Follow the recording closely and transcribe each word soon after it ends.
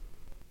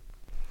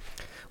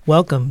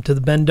Welcome to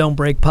the Bend Don't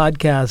Break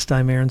podcast.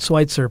 I'm Aaron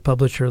Schweitzer,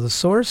 publisher of The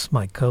Source.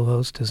 My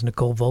co-host is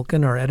Nicole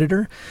Volkin, our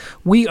editor.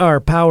 We are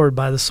powered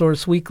by The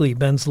Source Weekly,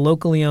 Bend's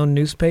locally owned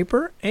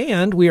newspaper,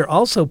 and we are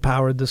also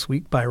powered this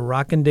week by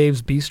Rockin'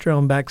 Dave's Bistro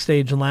and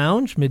Backstage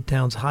Lounge,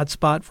 Midtown's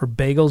hotspot for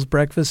bagels,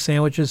 breakfast,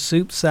 sandwiches,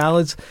 soups,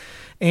 salads,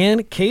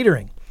 and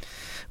catering.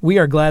 We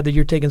are glad that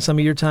you're taking some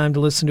of your time to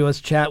listen to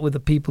us chat with the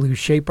people who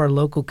shape our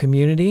local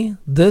community.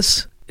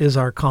 This is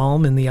our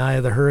calm in the eye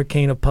of the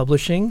hurricane of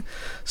publishing.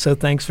 So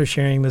thanks for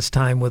sharing this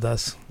time with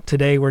us.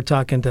 Today we're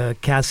talking to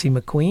Cassi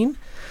McQueen.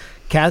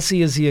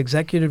 Cassi is the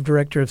executive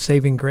director of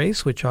Saving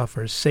Grace, which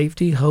offers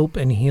safety, hope,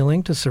 and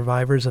healing to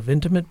survivors of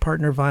intimate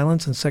partner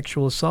violence and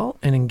sexual assault,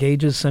 and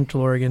engages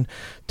Central Oregon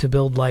to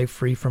build life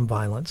free from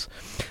violence.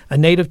 A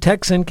native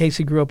Texan,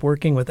 Cassi grew up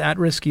working with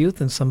at-risk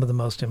youth in some of the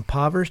most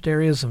impoverished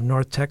areas of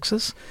North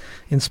Texas.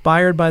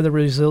 Inspired by the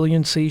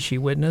resiliency she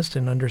witnessed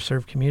in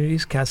underserved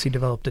communities, Cassi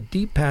developed a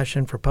deep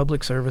passion for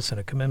public service and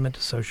a commitment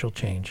to social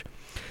change.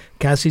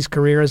 Cassi's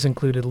career has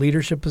included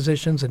leadership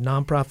positions in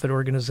nonprofit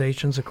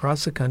organizations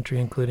across the country,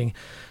 including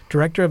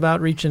Director of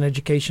Outreach and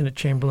Education at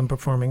Chamberlain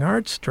Performing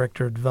Arts,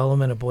 Director of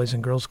Development at Boys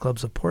and Girls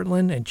Clubs of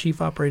Portland, and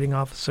Chief Operating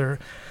Officer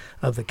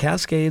of the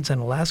Cascades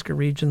and Alaska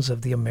Regions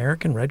of the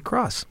American Red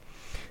Cross.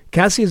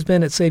 Cassi has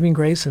been at Saving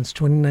Grace since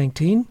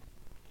 2019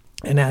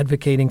 and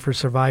advocating for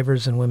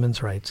survivors and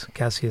women's rights.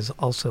 Cassi is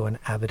also an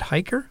avid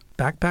hiker,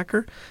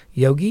 backpacker,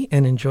 yogi,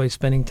 and enjoys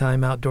spending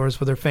time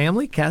outdoors with her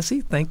family.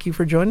 Cassi, thank you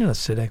for joining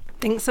us today.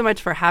 Thanks so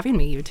much for having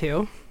me, you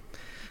two.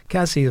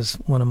 Cassi is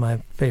one of my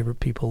favorite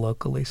people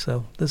locally,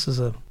 so this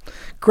is a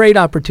great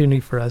opportunity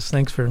for us.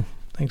 Thanks for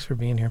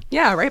being here.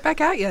 Yeah, right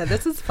back at you.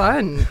 This is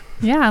fun.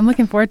 Yeah, I'm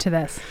looking forward to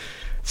this.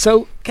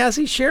 So,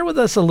 Cassi, share with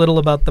us a little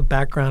about the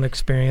background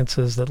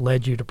experiences that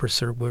led you to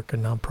pursue work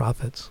in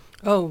nonprofits.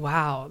 Oh,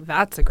 wow.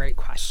 That's a great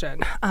question.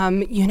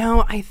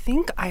 I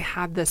think I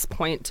had this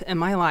point in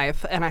my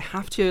life, and I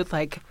have to,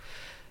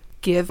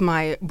 give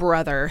my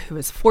brother, who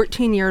is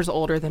 14 years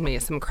older than me,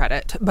 some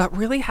credit, but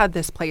really had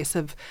this place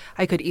of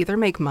I could either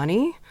make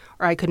money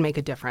or I could make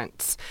a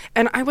difference.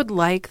 And I would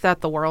like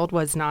that the world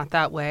was not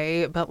that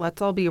way, but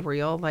let's all be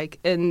real,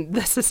 in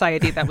the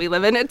society that we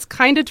live in, it's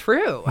kind of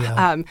true.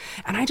 Yeah.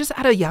 And I just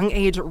at a young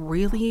age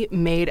really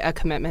made a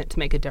commitment to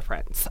make a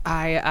difference.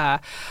 I,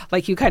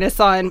 like you kind of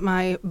saw in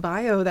my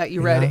bio that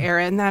you read,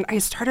 Aaron, that I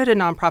started a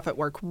nonprofit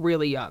work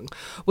really young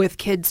with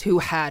kids who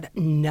had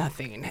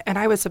nothing. And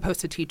I was supposed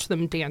to teach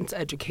them dance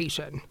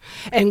education.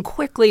 And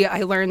quickly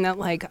I learned that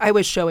I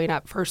was showing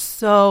up for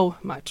so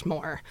much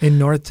more. In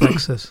North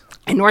Texas.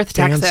 In North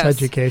Texas. Dance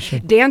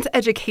education. Dance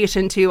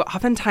education to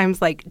oftentimes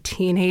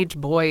teenage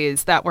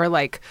boys that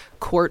were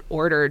court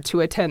ordered to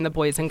attend the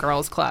Boys and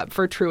Girls Club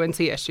for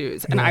truancy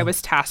issues. And I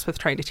was tasked with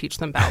trying to teach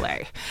them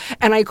ballet.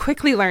 And I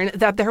quickly learned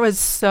that there was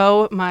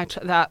so much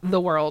that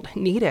the world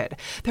needed.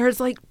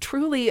 There's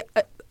truly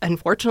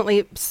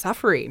unfortunately,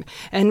 suffering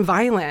and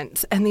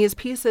violence and these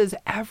pieces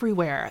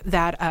everywhere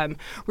that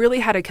really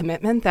had a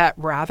commitment that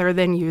rather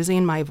than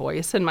using my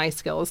voice and my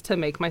skills to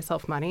make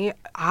myself money,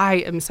 I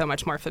am so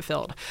much more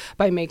fulfilled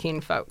by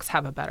making folks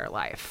have a better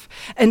life.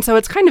 And so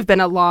it's kind of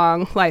been a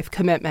long life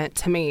commitment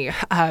to me.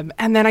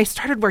 And then I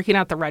started working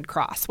at the Red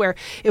Cross, where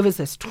it was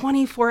this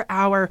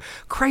 24-hour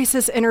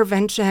crisis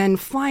intervention,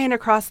 flying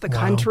across the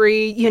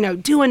country,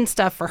 doing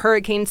stuff for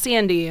Hurricane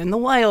Sandy and the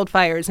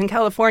wildfires in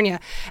California.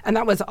 And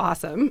that was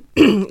awesome.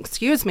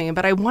 Excuse me,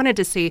 but I wanted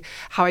to see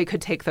how I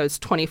could take those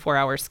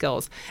 24-hour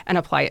skills and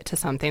apply it to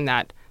something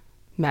that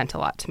meant a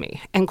lot to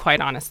me. And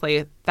quite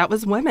honestly, that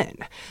was women.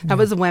 That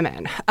was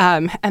women.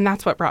 And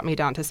that's what brought me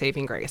down to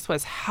Saving Grace,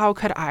 was how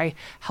could I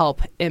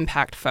help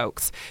impact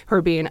folks who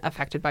are being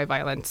affected by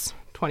violence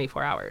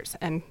 24 hours?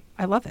 And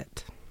I love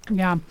it.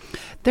 Yeah.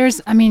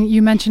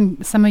 You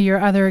mentioned some of your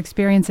other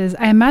experiences.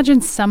 I imagine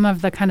some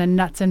of the kind of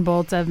nuts and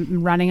bolts of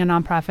running a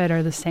nonprofit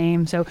are the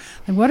same. So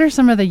what are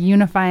some of the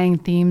unifying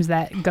themes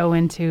that go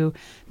into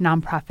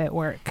nonprofit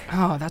work?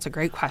 Oh, that's a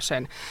great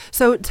question.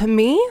 So to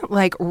me,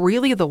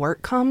 really the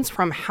work comes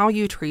from how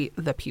you treat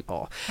the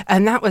people.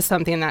 And that was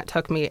something that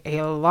took me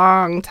a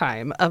long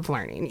time of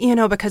learning,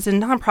 because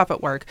in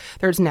nonprofit work,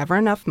 there's never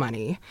enough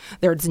money.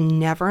 There's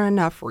never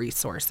enough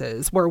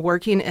resources. We're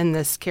working in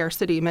this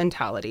scarcity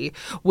mentality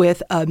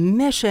with a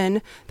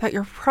mission that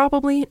you're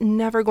probably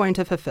never going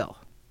to fulfill.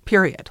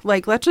 Period.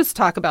 Let's just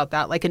talk about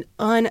that, an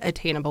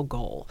unattainable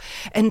goal.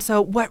 And so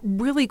what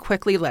really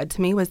quickly led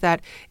to me was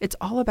that it's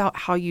all about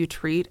how you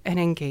treat and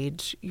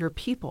engage your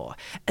people.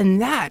 And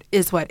that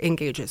is what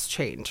engages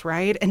change,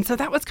 right? And so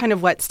that was kind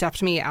of what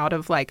stepped me out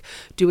of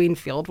doing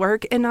field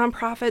work in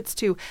nonprofits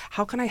to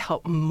how can I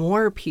help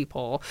more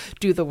people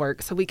do the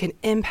work so we can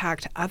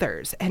impact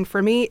others. And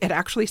for me, it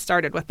actually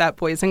started with that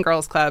Boys and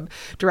Girls Club,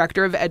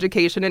 Director of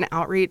Education and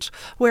Outreach,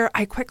 where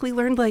I quickly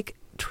learned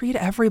treat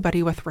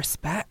everybody with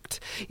respect.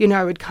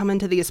 I would come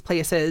into these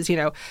places,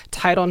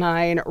 Title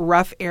IX,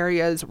 rough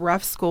areas,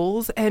 rough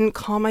schools, and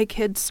call my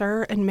kids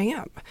sir and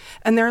ma'am.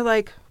 And they're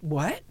like,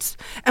 what?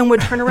 And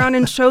would turn around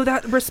and show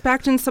that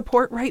respect and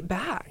support right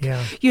back.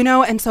 Yeah.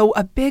 And so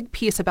a big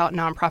piece about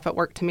nonprofit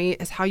work to me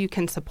is how you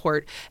can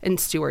support and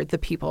steward the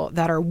people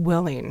that are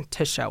willing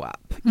to show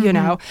up,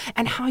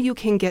 and how you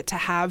can get to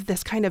have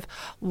this kind of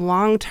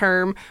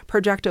long-term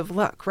projective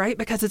look, right?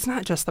 Because it's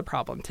not just the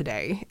problem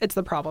today, it's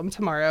the problem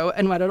tomorrow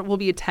and what it will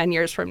be 10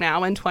 years from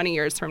now and 20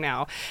 years from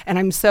now. And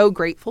I'm so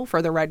grateful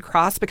for the Red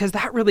Cross because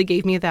that really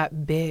gave me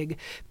that big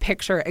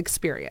picture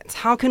experience.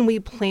 How can we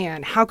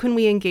plan? How can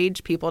we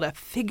engage people to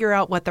figure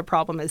out what the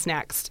problem is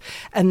next?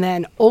 And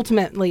then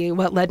ultimately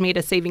what led me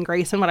to Saving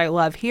Grace and what I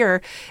love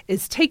here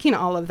is taking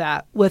all of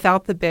that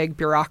without the big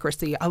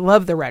bureaucracy. I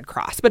love the Red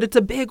Cross, but it's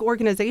a big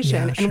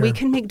organization and we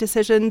can make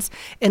decisions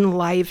in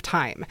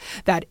lifetime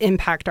that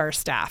impact our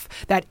staff,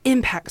 that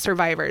impact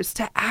survivors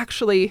to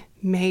actually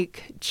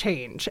make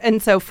change.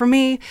 And so for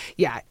me,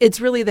 it's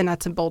really the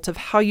nuts and bolts of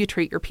how you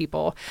treat your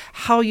people,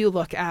 how you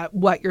look at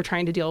what you're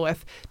trying to deal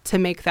with to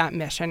make that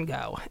mission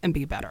go and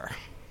be better.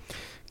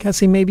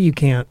 Cassie, maybe you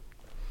can't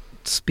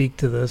speak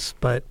to this,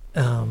 but,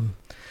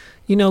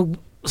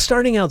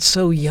 starting out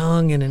so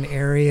young in an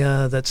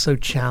area that's so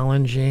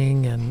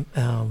challenging and,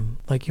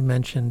 like you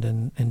mentioned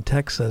in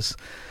Texas,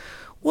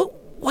 what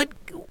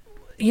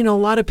a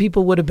lot of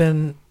people would have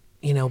been,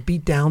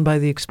 beat down by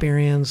the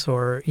experience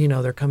or,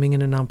 they're coming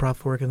into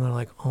nonprofit work and they're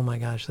like, oh my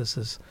gosh, this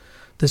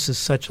is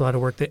such a lot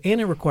of work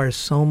and it requires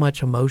so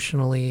much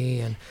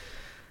emotionally. And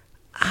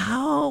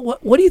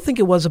what do you think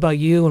it was about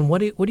you? And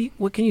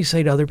what can you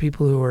say to other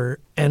people who are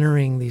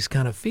entering these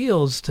kind of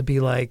fields to be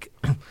like,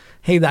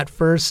 hey, that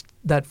first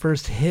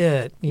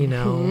hit,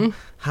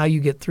 how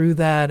you get through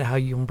that, how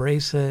you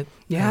embrace it?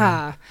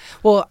 Yeah.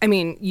 Well, I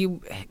mean,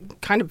 you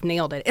kind of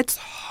nailed it. It's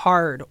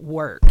hard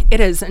work. It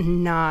is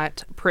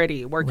not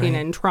pretty working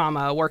in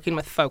trauma, working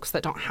with folks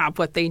that don't have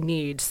what they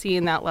need,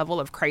 seeing that level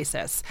of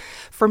crisis.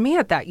 For me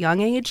at that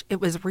young age, it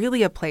was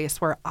really a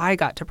place where I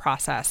got to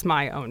process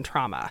my own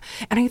trauma.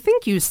 And I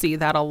think you see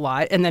that a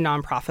lot in the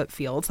nonprofit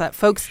fields, that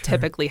folks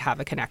typically have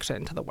a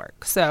connection to the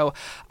work. So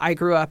I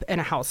grew up in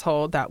a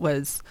household that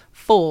was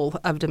full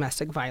of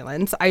domestic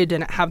violence. I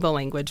didn't have the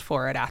language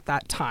for it at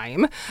that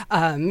time,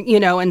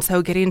 and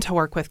so getting to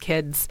work with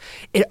kids,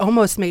 it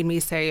almost made me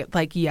say,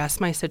 like,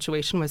 yes, my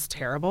situation was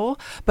terrible,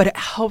 but it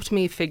helped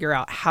me figure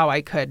out how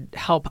I could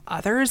help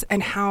others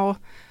and how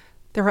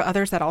there were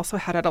others that also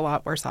had it a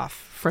lot worse off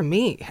from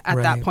me at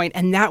that point.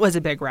 And that was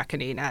a big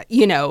reckoning at,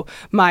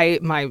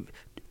 my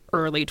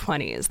early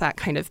 20s, that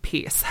kind of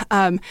piece.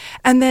 And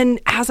then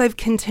as I've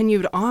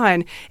continued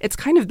on, it's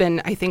kind of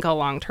been, I think, a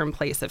long-term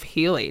place of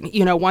healing.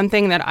 One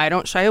thing that I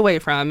don't shy away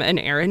from, and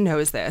Erin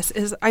knows this,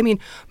 is,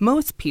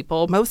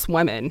 most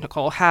women,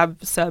 Nicole, have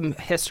some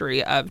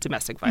history of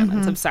domestic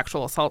violence, of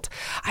sexual assault.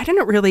 I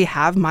didn't really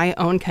have my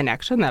own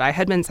connection that I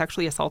had been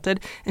sexually assaulted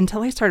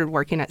until I started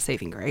working at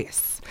Saving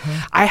Grace.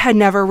 I had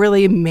never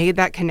really made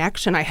that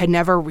connection. I had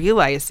never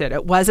realized it.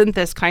 It wasn't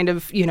this kind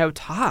of,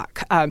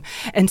 talk.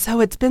 And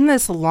so it's been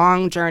this long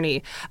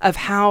journey of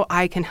how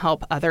I can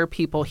help other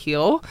people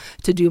heal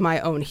to do my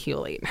own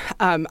healing.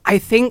 I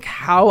think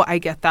how I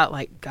get that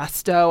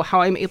gusto,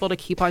 how I'm able to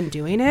keep on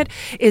doing it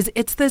is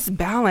it's this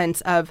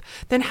balance of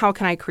then how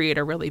can I create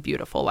a really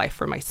beautiful life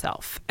for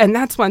myself? And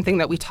that's one thing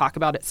that we talk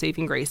about at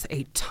Saving Grace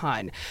a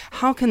ton.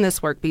 How can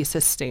this work be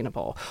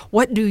sustainable?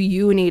 What do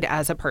you need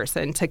as a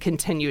person to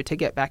continue to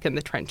get back in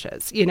the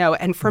trenches?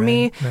 And for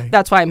me,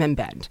 that's why I'm in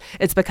Bend.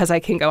 It's because I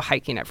can go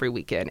hiking every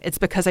weekend. It's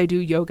because I do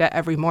yoga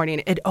every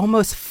morning. It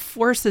almost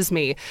forces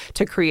me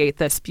to create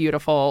this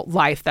beautiful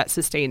life that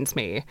sustains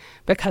me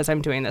because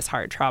I'm doing this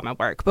hard trauma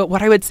work. But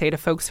what I would say to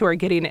folks who are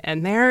getting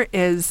in there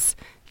is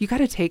you got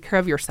to take care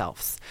of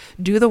yourselves.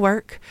 Do the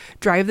work,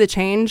 drive the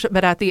change.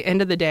 But at the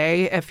end of the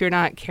day, if you're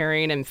not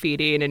caring and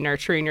feeding and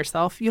nurturing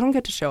yourself, you don't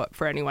get to show up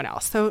for anyone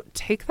else. So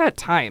take that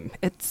time.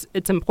 It's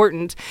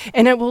important,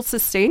 and it will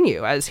sustain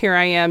you, as here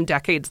I am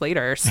decades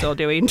later still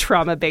doing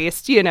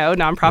trauma-based,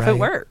 nonprofit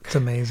work. It's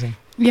amazing.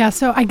 Yeah,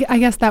 so I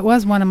guess that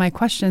was one of my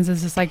questions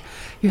is just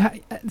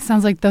it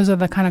sounds like those are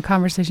the kind of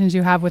conversations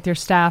you have with your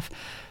staff.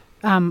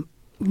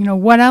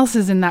 What else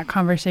is in that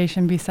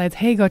conversation besides,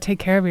 hey, go take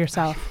care of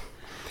yourself?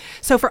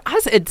 So for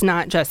us, it's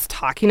not just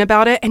talking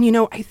about it. And,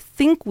 I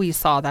think we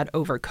saw that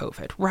over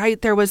COVID,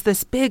 right? There was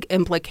this big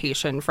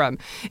implication from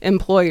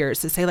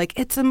employers to say,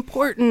 it's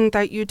important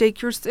that you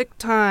take your sick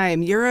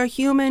time. You're a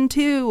human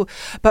too.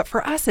 But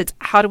for us, it's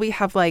how do we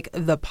have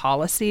the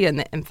policy and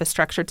the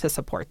infrastructure to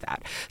support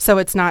that? So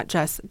it's not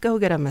just go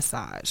get a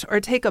massage or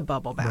take a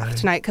bubble bath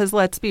tonight, because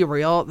let's be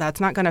real, that's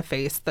not going to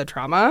face the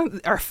trauma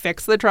or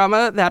fix the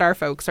trauma that our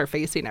folks are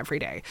facing every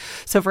day.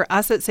 So for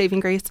us at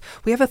Saving Grace,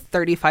 we have a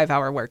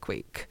 35-hour work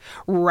week.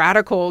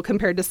 radical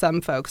compared to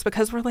some folks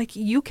because we're like,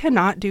 you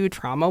cannot do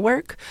trauma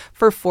work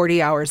for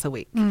 40 hours a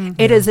week.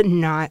 It is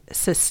not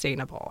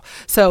sustainable.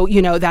 So,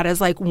 that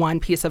is like one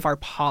piece of our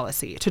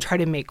policy to try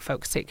to make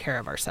folks take care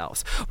of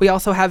ourselves. We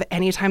also have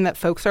anytime that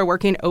folks are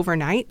working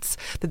overnights,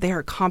 that they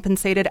are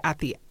compensated at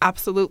the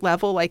absolute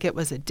level like it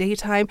was a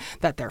daytime,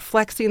 that they're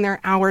flexing their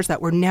hours,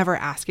 that we're never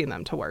asking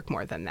them to work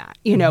more than that.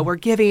 We're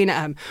giving,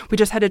 we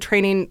just had a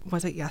training,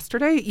 was it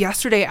yesterday?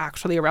 Yesterday,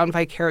 actually, around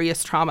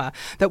vicarious trauma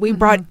that we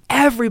brought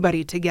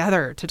everybody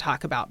together to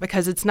talk about,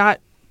 because it's not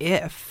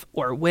if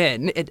or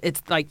when.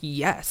 It's like,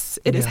 yes,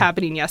 it is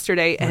happening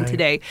yesterday and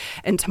today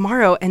and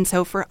tomorrow. And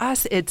so for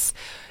us, it's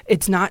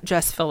not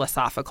just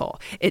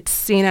philosophical. It's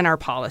seen in our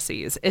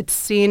policies. It's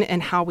seen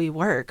in how we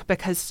work,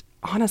 because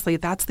honestly,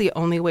 that's the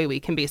only way we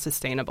can be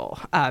sustainable,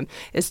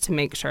 is to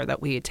make sure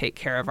that we take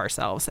care of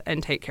ourselves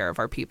and take care of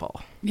our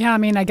people. Yeah, I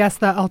mean, I guess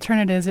the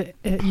alternative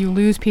is you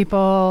lose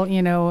people,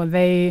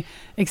 they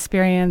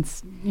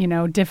experience,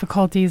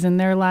 difficulties in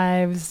their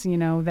lives,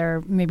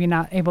 they're maybe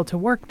not able to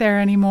work there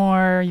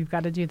anymore. You've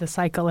got to do the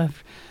cycle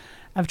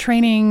of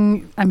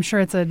training. I'm sure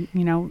it's a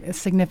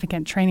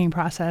significant training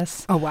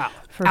process. Oh, wow.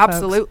 For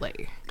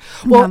absolutely.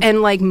 Folks. Well,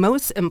 and like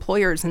most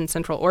employers in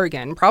Central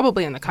Oregon,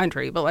 probably in the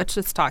country, but let's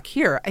just talk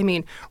here. I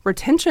mean,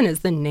 retention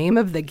is the name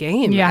of the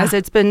game, as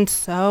it's been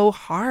so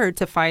hard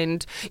to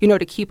find,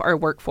 to keep our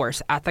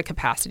workforce at the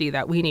capacity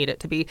that we need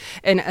it to be.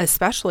 And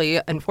especially,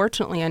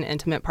 unfortunately, in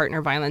intimate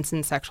partner violence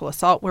and sexual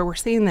assault, where we're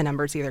seeing the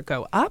numbers either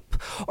go up,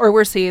 or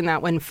we're seeing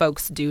that when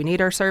folks do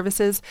need our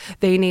services,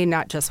 they need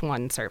not just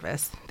one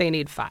service, they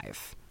need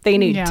 5. They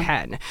need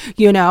 10,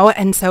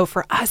 And so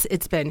for us,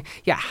 it's been,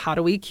 how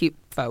do we keep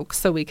folks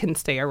so we can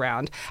stay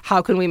around?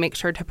 How can we make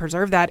sure to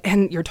preserve that?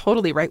 And you're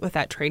totally right with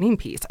that training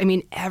piece. I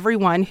mean,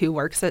 everyone who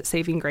works at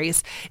Saving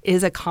Grace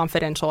is a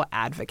confidential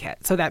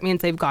advocate. So that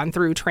means they've gone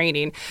through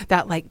training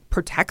that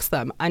protects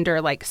them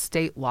under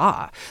state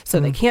law. So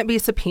they can't be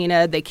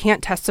subpoenaed. They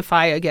can't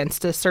testify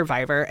against a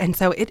survivor. And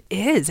so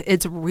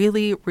it's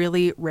really,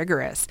 really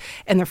rigorous.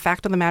 And the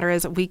fact of the matter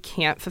is we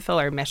can't fulfill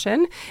our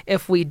mission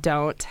if we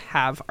don't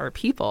have our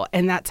people.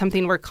 And that's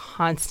something we're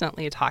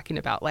constantly talking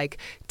about,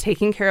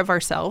 taking care of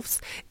ourselves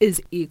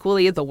is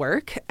equally the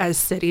work as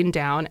sitting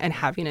down and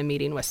having a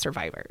meeting with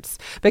survivors.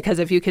 Because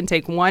if you can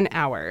take 1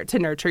 hour to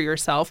nurture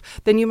yourself,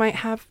 then you might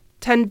have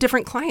 10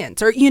 different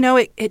clients, or,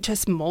 it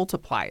just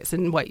multiplies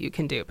in what you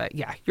can do. But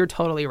you're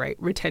totally right.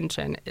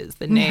 Retention is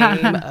the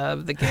name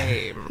of the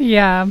game.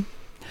 Yeah.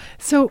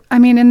 So, I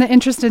mean, in the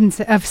interest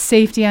of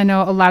safety, I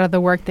know a lot of the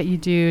work that you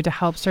do to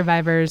help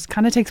survivors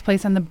kind of takes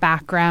place in the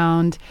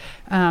background,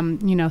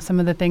 some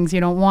of the things you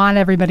don't want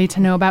everybody to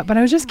know about. But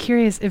I was just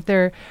curious if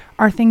there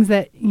are things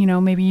that,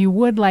 maybe you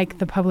would like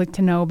the public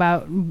to know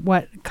about,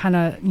 what kind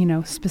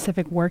of,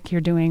 specific work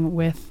you're doing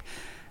with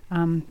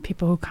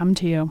people who come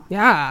to you.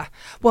 Yeah.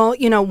 Well,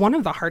 one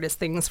of the hardest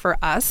things for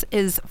us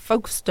is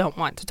folks don't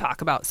want to talk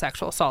about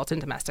sexual assault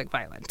and domestic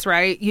violence,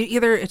 right?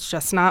 Either it's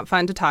just not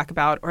fun to talk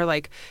about, or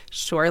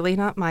surely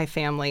not my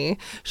family,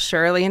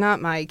 surely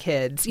not my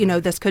kids.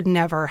 This could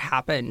never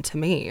happen to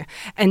me.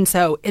 And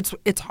so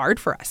it's hard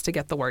for us to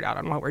get the word out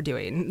on what we're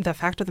doing. The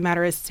fact of the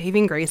matter is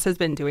Saving Grace has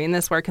been doing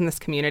this work in this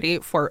community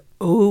for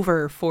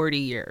over 40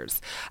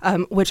 years,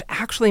 which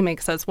actually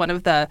makes us one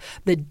of the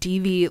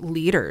DV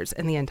leaders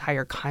in the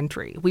entire country.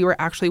 We were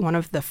actually one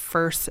of the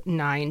first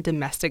 9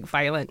 domestic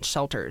violence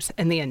shelters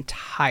in the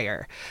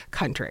entire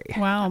country.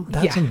 Wow.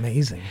 That's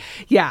amazing.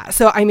 Yeah.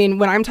 So, I mean,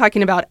 when I'm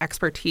talking about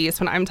expertise,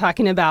 when I'm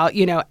talking about,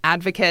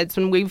 advocates,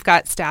 when we've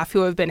got staff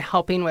who have been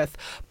helping with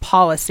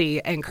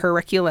policy and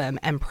curriculum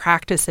and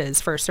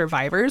practices for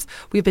survivors,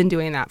 we've been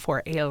doing that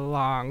for a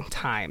long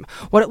time.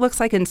 What it looks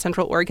like in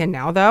Central Oregon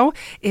now, though,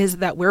 is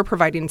that we're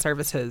providing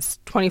services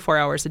 24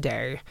 hours a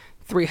day,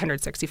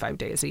 365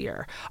 days a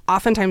year.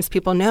 Oftentimes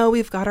people know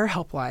we've got our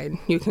helpline.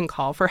 You can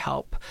call for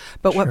help.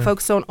 But what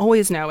folks don't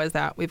always know is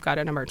that we've got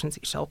an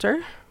emergency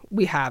shelter.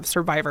 We have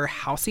survivor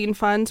housing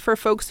funds for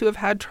folks who have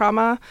had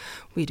trauma.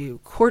 We do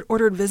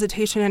court-ordered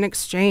visitation and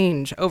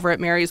exchange over at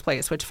Mary's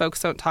Place, which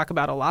folks don't talk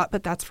about a lot,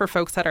 but that's for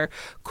folks that are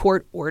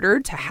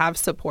court-ordered to have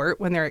support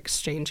when they're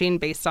exchanging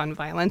based on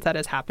violence that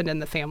has happened in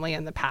the family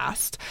in the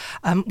past.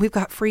 We've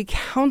got free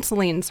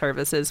counseling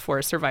services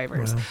for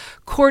survivors. Wow.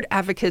 Court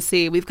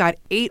advocacy. We've got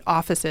 8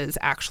 offices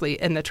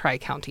actually in the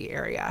Tri-County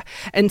area.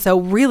 And so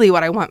really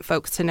what I want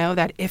folks to know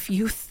that if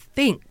you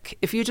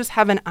just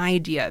have an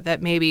idea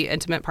that maybe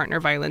intimate partner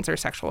violence or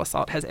sexual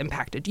assault has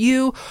impacted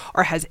you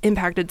or has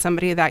impacted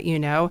somebody that you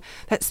know,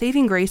 that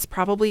Saving Grace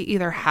probably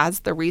either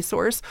has the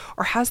resource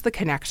or has the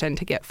connection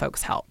to get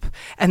folks help.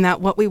 And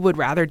that what we would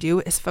rather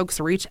do is folks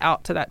reach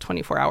out to that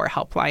 24-hour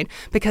helpline,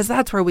 because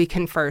that's where we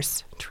can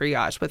first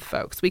triage with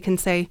folks. We can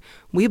say,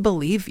 we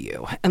believe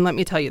you. And let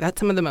me tell you, that's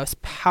some of the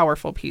most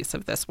powerful piece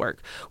of this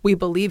work. We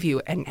believe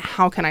you, and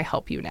how can I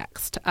help you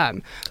next?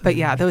 But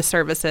yeah, those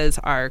services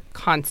are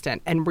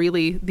constant and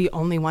really the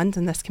only ones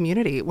in this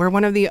community. We're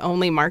one of the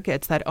only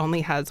markets that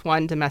only has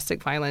one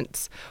domestic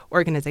violence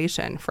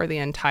organization for the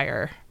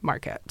entire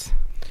market.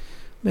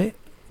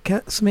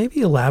 So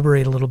maybe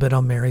elaborate a little bit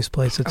on Mary's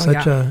Place. It's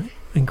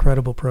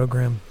incredible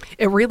program.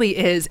 It really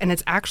is. And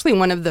it's actually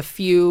one of the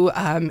few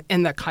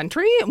in the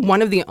country,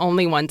 one of the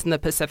only ones in the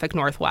Pacific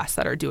Northwest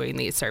that are doing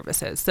these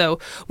services. So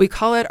we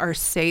call it our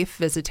Safe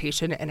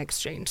Visitation and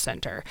Exchange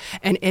Center.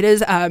 And it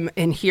is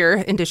in here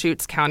in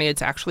Deschutes County.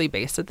 It's actually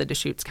based at the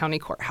Deschutes County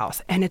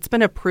Courthouse. And it's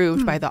been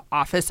approved by the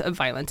Office of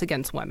Violence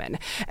Against Women.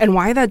 And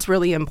why that's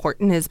really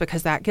important is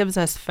because that gives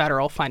us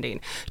federal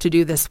funding to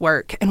do this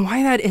work. And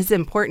why that is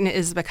important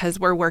is because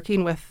we're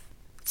working with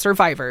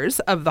survivors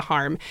of the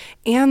harm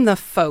and the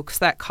folks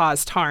that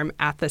caused harm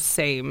at the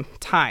same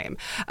time.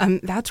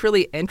 That's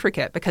really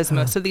intricate because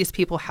most of these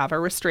people have a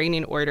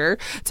restraining order.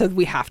 So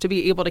we have to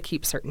be able to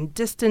keep certain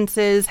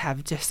distances,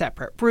 have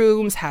separate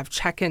rooms, have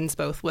check-ins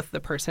both with the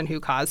person who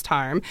caused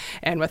harm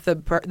and with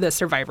the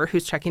survivor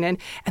who's checking in.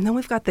 And then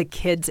we've got the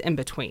kids in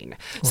between.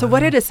 So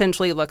what it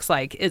essentially looks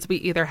like is we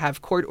either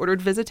have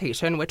court-ordered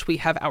visitation, which we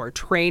have our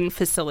trained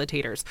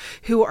facilitators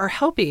who are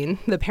helping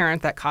the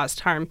parent that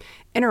caused harm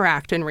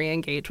interact and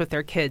re-engage with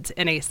their kids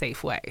in a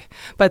safe way.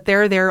 But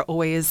they're there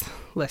always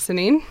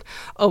listening,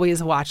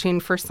 always watching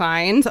for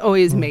signs,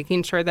 always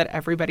making sure that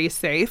everybody's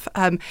safe.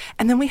 And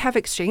then we have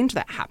exchange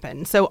that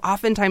happens. So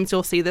oftentimes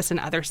you'll see this in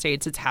other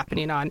states. It's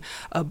happening on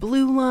a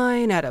blue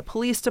line at a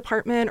police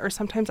department or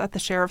sometimes at the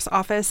sheriff's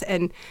office.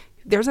 And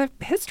there's a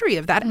history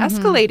of that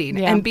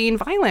escalating and being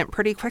violent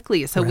pretty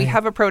quickly. So we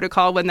have a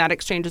protocol when that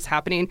exchange is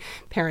happening.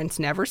 Parents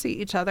never see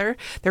each other.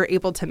 They're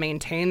able to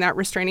maintain that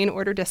restraining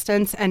order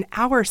distance. And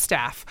our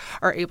staff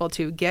are able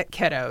to get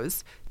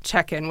kiddos,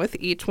 check in with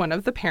each one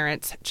of the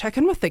parents, check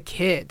in with the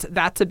kids.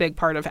 That's a big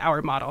part of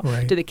our model.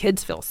 Do the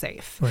kids feel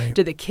safe?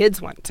 Do the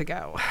kids want to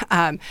go?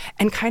 And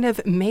kind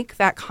of make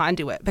that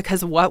conduit,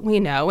 because what we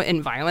know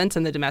in violence,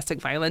 in the domestic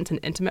violence and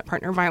intimate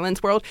partner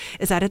violence world,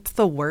 is that it's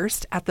the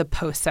worst at the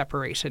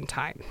post-separation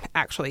time.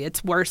 Actually,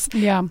 it's worse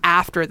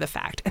after the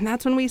fact. And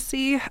that's when we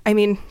see, I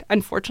mean,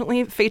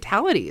 unfortunately,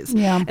 fatalities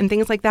and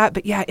things like that.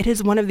 But yeah, it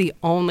is one of the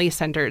only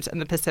centers in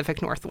the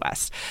Pacific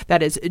Northwest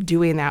that is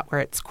doing that, where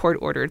it's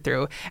court-ordered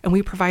through. And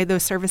we provide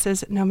those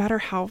services no matter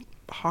how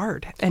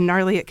hard and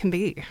gnarly it can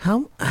be.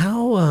 How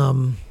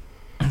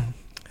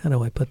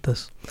do I put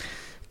this?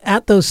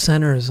 At those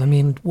centers, I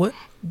mean, what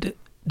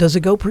does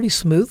it go pretty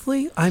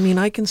smoothly? I mean,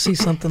 I can see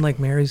something like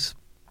Mary's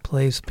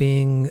Place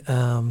being,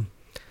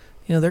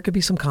 there could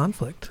be some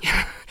conflict.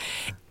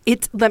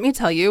 Let me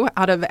tell you,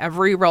 out of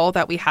every role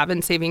that we have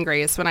in Saving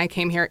Grace, when I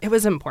came here, it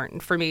was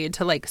important for me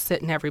to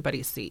sit in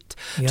everybody's seat,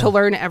 to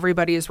learn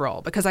everybody's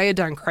role, because I had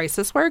done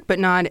crisis work, but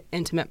not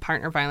intimate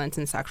partner violence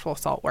and sexual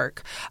assault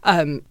work.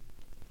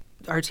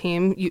 Our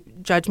team, you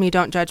judge me,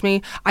 don't judge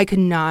me. I could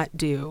not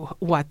do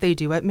what they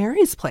do at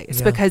Mary's Place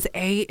because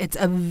it's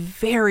a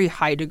very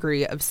high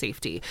degree of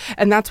safety.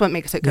 And that's what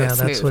makes it go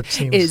smooth. That's what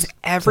seems is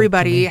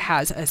everybody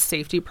has a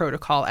safety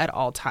protocol at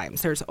all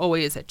times. There's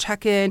always a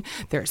check-in.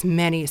 There's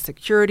many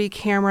security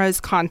cameras,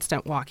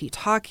 constant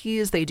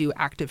walkie-talkies. They do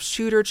active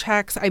shooter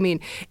checks. I mean,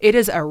 it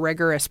is a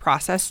rigorous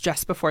process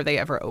just before they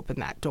ever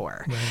open that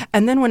door.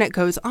 And then when it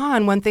goes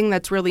on, one thing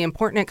that's really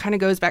important, it kind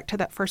of goes back to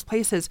that first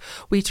place, is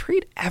we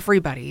treat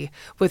everybody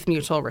with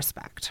mutual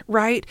respect,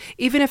 right?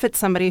 Even if it's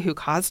somebody who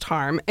caused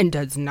harm and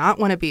does not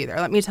want to be there.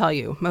 Let me tell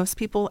you, most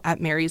people at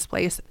Mary's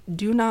Place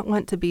do not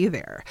want to be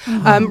there,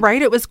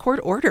 right? It was court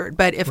ordered,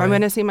 but if I'm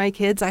going to see my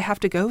kids, I have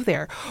to go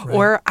there.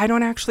 Or I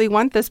don't actually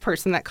want this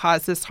person that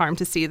caused this harm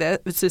to see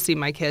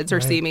my kids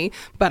or see me,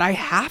 but I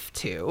have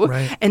to.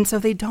 And so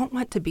they don't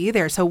want to be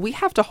there. So we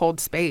have to hold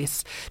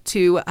space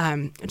to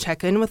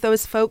check in with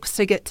those folks,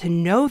 to get to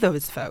know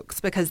those folks,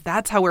 because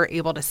that's how we're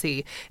able to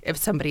see if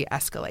somebody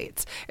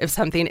escalates, if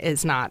something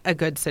is not a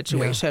good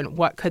situation.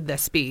 What could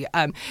this be?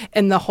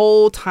 And the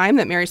whole time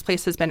that Mary's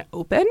Place has been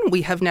open,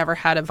 we have never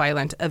had a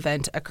violent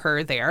event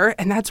occur there.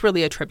 And that's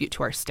really a tribute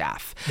to our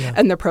staff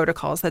and the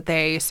protocols that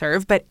they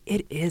serve. But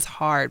it is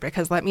hard,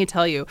 because let me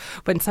tell you,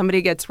 when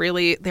somebody gets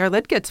their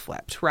lid gets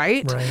flipped,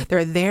 right?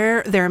 They're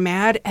there, they're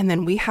mad, and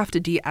then we have to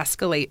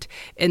de-escalate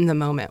in the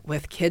moment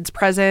with kids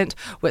present,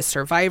 with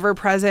survivor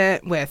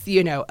present, with,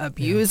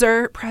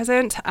 abuser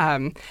present.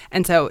 And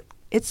so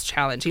it's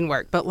challenging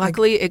work, but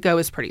luckily it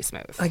goes pretty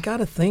smooth. I got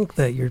to think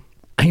that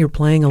you're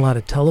playing a lot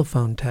of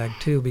telephone tag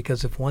too,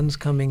 because if one's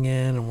coming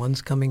in and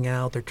one's coming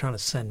out, they're trying to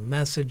send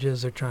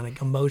messages, they're trying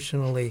to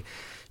emotionally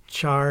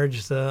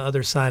charge the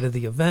other side of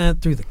the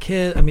event through the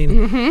kid. I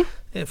mean,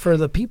 for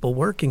the people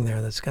working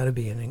there, that's got to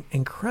be an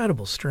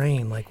incredible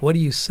strain. Like, what do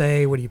you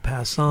say? What do you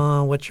pass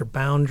on? What's your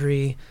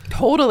boundary?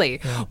 Totally.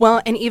 Yeah.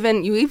 Well, and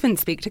you even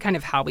speak to kind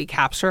of how we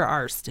capture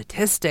our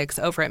statistics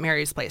over at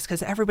Mary's Place,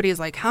 because everybody's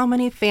like, how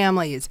many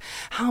families,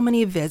 how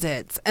many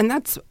visits? And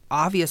that's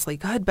obviously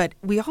good, but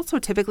we also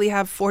typically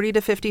have 40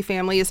 to 50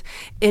 families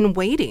in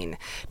waiting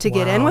to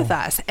get in with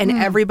us. And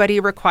everybody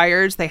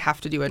requires, they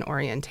have to do an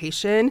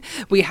orientation.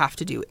 We have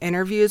to do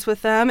interviews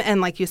with them.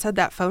 And like you said,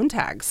 that phone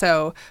tag.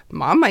 So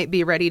mom might be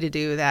be ready to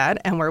do that.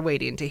 And we're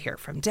waiting to hear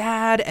from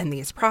dad and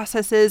these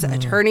processes.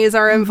 Attorneys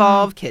are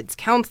involved. Kids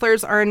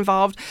counselors are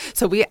involved.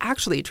 So we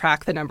actually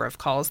track the number of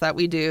calls that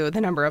we do,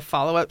 the number of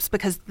follow-ups,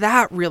 because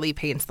that really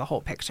paints the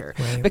whole picture.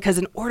 Right. Because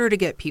in order to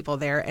get people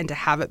there and to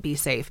have it be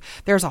safe,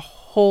 there's a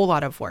whole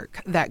lot of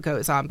work that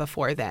goes on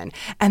before then.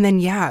 And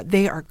then,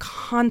 they are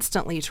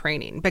constantly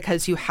training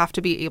because you have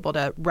to be able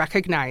to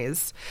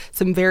recognize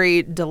some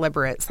very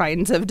deliberate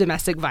signs of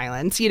domestic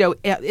violence,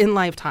 in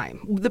lifetime.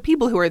 The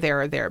people who are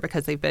there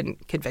because they've been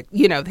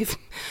convicted,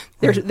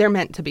 they're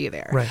meant to be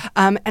there. Right.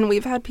 And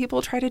we've had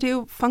people try to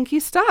do funky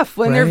stuff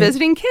when they're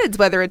visiting kids,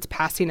 whether it's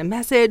passing a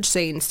message,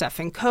 saying stuff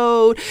in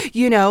code,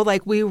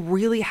 we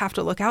really have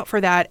to look out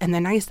for that. And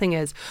the nice thing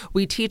is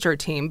we teach our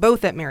team,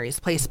 both at Mary's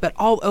Place, but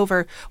all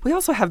over, we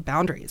also have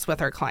boundaries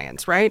with our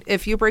clients, right?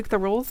 If you break the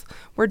rules,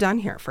 we're done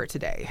here for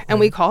today. And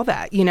we call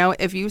that,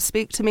 if you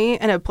speak to me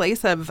in a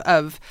place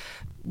of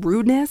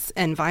rudeness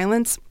and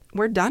violence,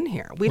 we're done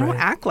here. We don't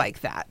act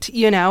like that,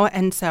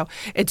 And so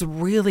it's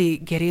really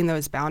getting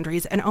those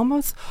boundaries and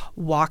almost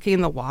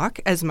walking the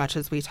walk as much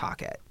as we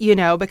talk it,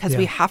 because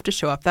we have to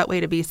show up that way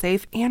to be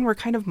safe. And we're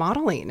kind of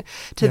modeling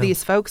to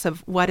these folks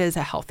of what is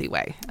a healthy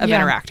way of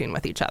interacting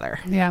with each other.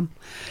 Yeah.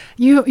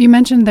 You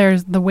mentioned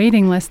there's the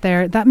waiting list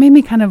there. That made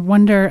me kind of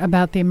wonder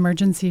about the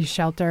emergency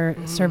shelter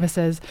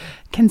services.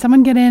 Can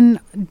someone get in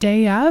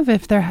day of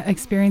if they're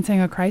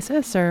experiencing a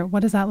crisis, or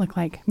what does that look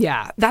like?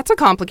 Yeah, that's a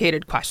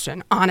complicated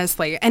question,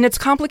 honestly. And it's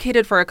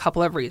complicated for a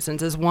couple of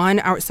reasons.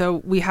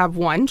 So we have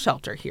one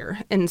shelter here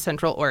in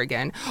Central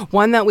Oregon,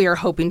 one that we are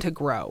hoping to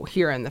grow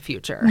here in the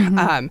future,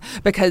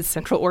 because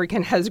Central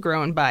Oregon has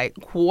grown by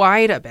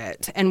quite a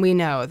bit. And we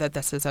know that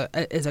this is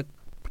a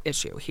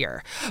issue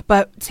here.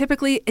 But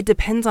typically it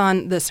depends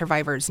on the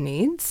survivor's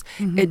needs.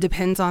 It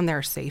depends on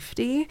their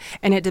safety.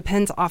 And it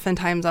depends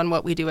oftentimes on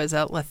what we do as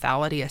a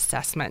lethality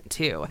assessment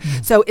too.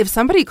 So if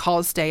somebody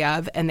calls day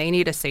of and they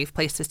need a safe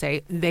place to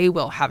stay, they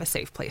will have a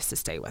safe place to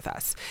stay with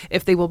us.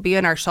 If they will be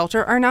in our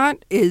shelter or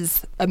not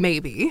is a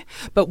maybe,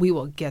 but we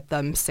will get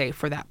them safe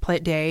for that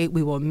day.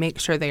 We will make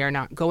sure they are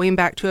not going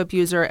back to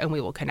abuser, and we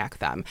will connect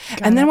them.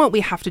 Then what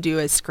we have to do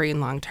is screen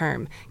long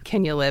term.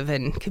 Can you live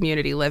in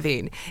community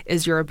living?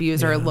 Is your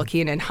abuser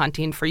looking and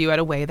hunting for you in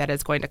a way that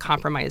is going to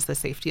compromise the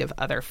safety of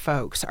other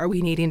folks? Are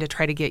we needing to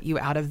try to get you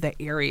out of the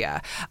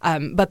area?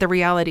 But the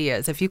reality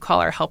is, if you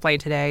call our helpline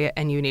today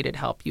and you needed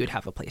help, you'd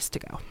have a place to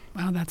go.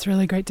 Wow, that's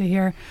really great to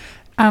hear.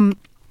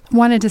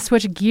 Wanted to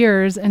switch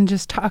gears and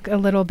just talk a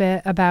little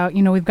bit about,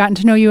 we've gotten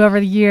to know you over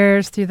the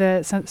years through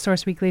the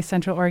Source Weekly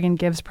Central Oregon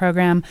Gives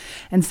program,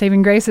 and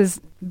Saving Grace has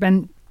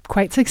been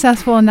quite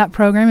successful in that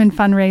program and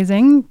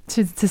fundraising,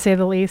 to say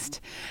the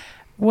least.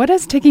 What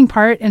does taking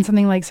part in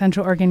something like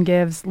Central Oregon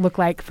Gives look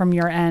like from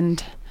your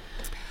end?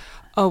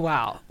 Oh,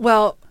 wow.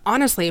 Well,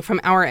 honestly,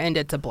 from our end,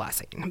 it's a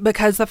blessing,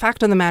 because the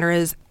fact of the matter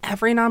is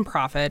every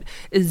nonprofit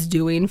is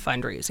doing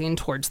fundraising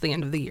towards the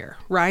end of the year,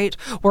 right?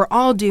 We're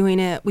all doing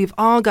it. We've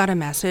all got a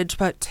message,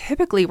 but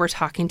typically we're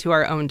talking to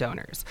our own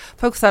donors,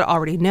 folks that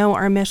already know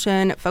our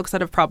mission, folks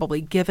that have probably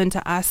given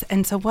to us.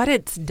 And so what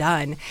it's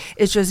done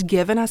is just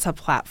given us a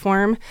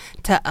platform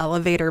to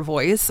elevate our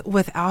voice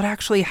without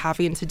actually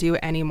having to do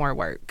any more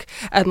work.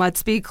 And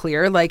let's be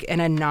clear, in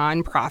a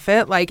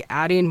nonprofit,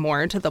 adding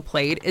more to the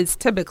plate is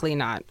typically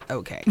not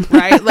okay,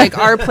 right?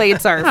 Our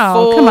plates are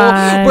full. Come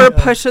on. We're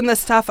pushing the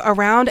stuff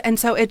around. And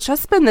so it's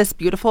just been this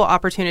beautiful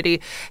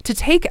opportunity to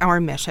take our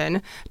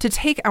mission, to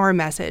take our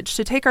message,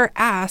 to take our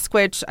ask,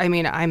 which,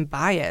 I'm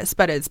biased,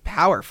 but it's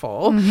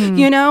powerful,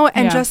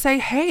 and just say,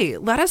 hey,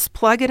 let us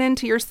plug it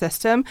into your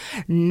system,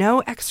 no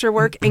extra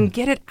work, and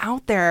get it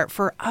out there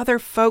for other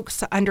folks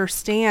to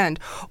understand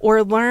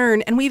or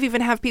learn. And we've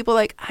even have people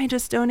I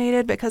just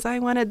donated because I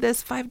wanted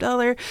this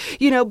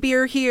 $5,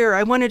 beer here.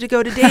 I wanted to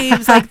go to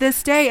Dave's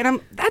this day. And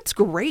that's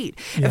great.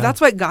 Yeah. If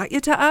that's what got you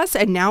to us,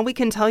 and now we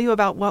can tell you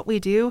about what we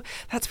do,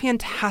 that's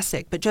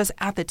fantastic. But just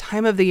at the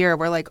time of the year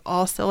where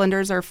all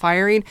cylinders are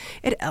firing,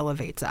 it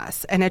elevates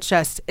us. And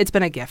it's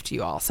been a gift to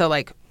you all. So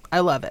I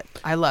love it.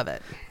 I love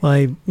it.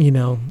 Well,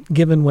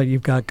 given what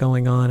you've got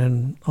going on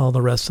and all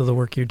the rest of the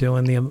work you're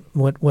doing,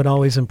 what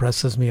always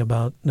impresses me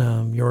about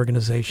your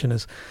organization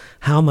is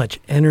how much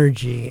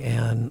energy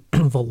and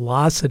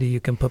velocity you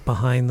can put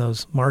behind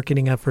those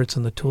marketing efforts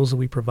and the tools that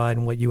we provide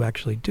and what you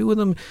actually do with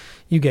them.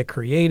 You get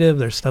creative.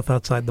 There's stuff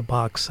outside the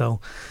box. So,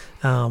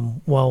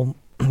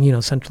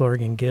 Central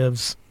Oregon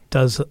Gives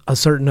does a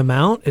certain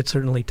amount. It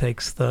certainly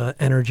takes the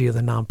energy of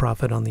the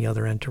nonprofit on the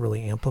other end to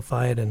really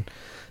amplify it, and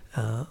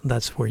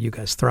that's where you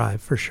guys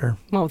thrive for sure.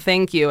 Well,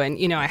 thank you.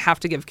 And, I have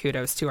to give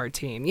kudos to our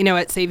team.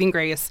 At Saving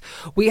Grace,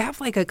 we have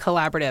a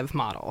collaborative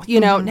model.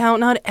 Now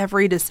not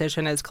every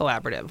decision is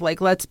collaborative.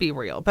 Let's be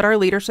real. But our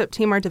leadership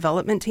team, our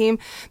development team,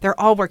 they're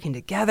all working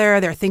together.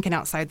 They're thinking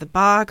outside the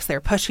box. They're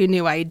pushing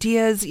new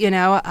ideas,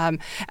 and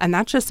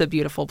that's just a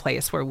beautiful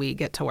place where we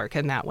get to work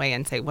in that way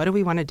and say, what do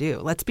we want to do?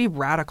 Let's be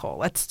radical.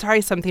 Let's try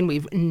something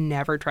we've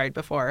never tried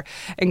before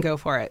and go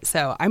for it.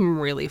 So I'm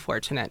really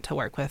fortunate to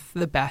work with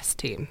the best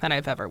team that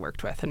I've ever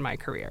worked with in my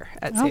career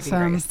at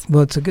Saving Grace.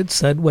 Well, it's a good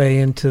segue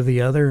into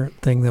the other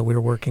thing that we're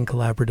working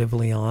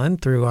collaboratively on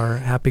through our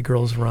Happy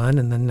Girls Run,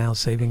 and then now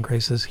Saving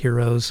Grace's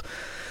Heroes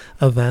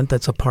event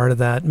that's a part of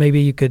that.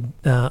 Maybe you could,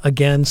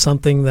 again,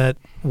 something that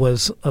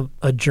was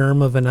a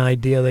germ of an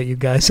idea that you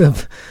guys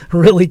have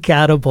really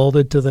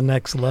catapulted to the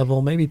next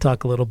level. Maybe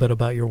talk a little bit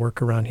about your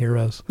work around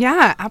Heroes.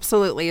 Yeah,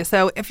 absolutely.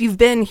 So if you've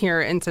been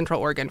here in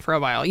Central Oregon for a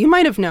while, you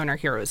might have known our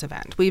Heroes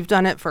event. We've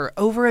done it for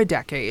over a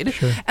decade.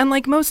 Sure. And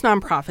like most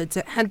nonprofits,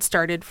 it had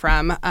started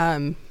from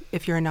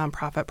if you're a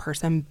nonprofit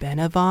person,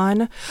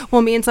 Benavon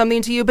will mean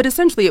something to you. But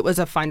essentially, it was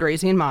a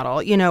fundraising model,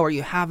 where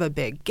you have a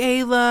big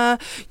gala,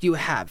 you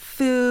have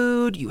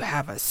food, you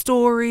have a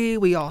story.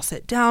 We all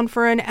sit down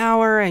for an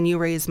hour and you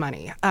raise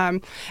money.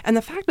 And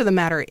the fact of the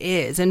matter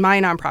is, in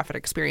my nonprofit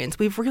experience,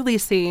 we've really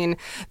seen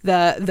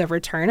the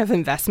return of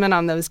investment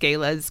on those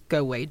galas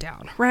go way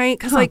down, right?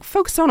 Because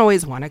folks don't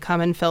always want to come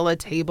and fill a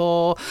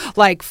table.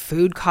 Like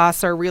food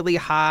costs are really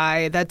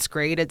high. That's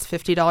great. It's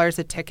 $50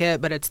 a ticket,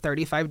 but it's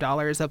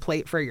 $35 a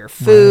plate for your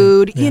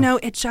food. Right. Yeah.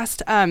 It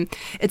just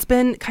it's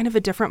been kind of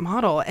a different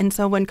model. And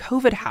so when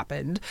COVID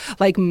happened,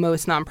 like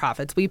most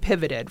nonprofits, we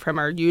pivoted from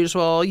our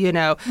usual,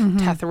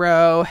 death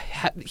row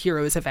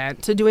Heroes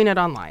event to doing it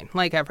online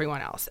like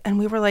everyone else. And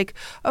we were like,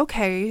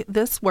 okay,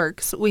 this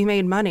works. We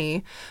made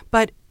money,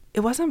 but it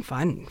wasn't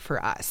fun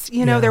for us.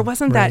 There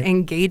wasn't that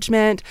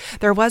engagement.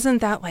 There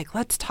wasn't that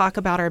let's talk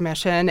about our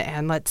mission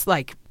and let's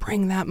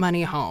bring that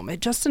money home. It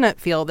just didn't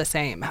feel the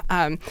same.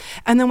 And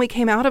then we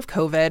came out of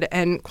COVID,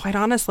 and quite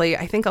honestly,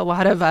 I think a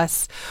lot of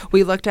us,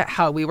 we looked at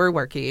how we were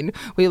working.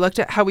 We looked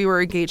at how we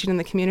were engaging in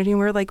the community,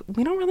 and we were like,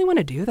 we don't really want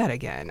to do that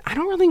again. I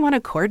don't really want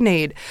to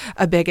coordinate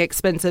a big,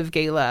 expensive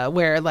gala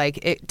where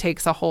it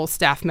takes a whole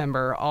staff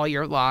member all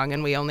year long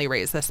and we only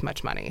raise this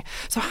much money.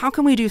 So how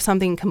can we do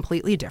something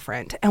completely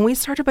different? And we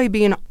started by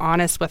being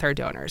honest with our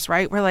donors,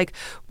 right? We're like,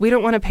 we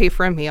don't want to pay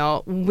for a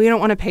meal. We don't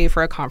want to pay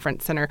for a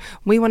conference center.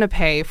 We want to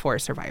pay for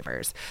survivors.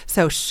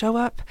 So show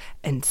up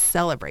and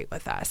celebrate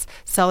with us.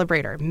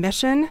 Celebrate our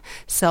mission,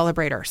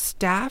 celebrate our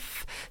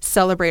staff,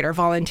 celebrate our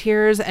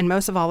volunteers, and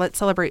most of all, let's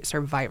celebrate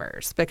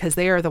survivors because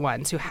they are the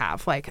ones who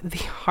have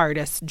the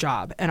hardest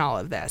job in all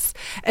of this.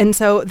 And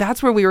so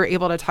that's where we were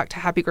able to talk to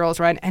Happy Girls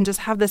Run and just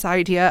have this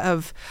idea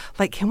of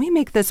can we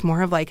make this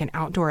more of an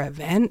outdoor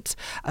event,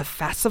 a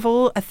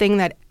festival, a thing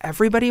that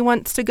everybody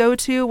wants to go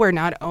to, where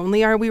not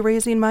only are we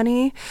raising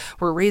money,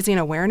 we're raising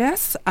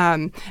awareness.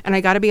 And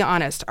I got to be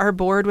honest, our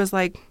board was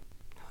like,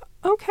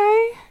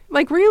 okay,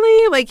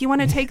 really? You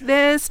want to take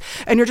this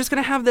and you're just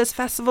going to have this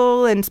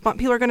festival and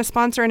people are going to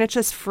sponsor and it's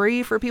just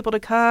free for people to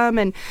come?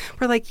 And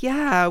we're like,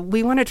 yeah,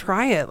 we want to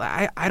try it.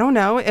 I don't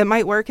know. It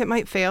might work. It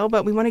might fail,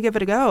 but we want to give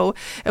it a go.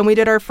 And we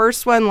did our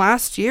first one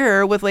last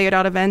year with Lay It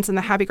Out events and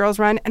the Happy Girls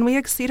Run, and we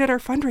exceeded our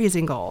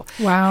fundraising goal.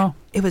 Wow.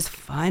 It was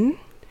fun.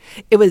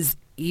 It was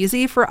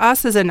easy for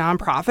us as a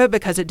nonprofit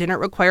because it didn't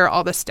require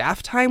all the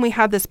staff time. We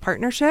had this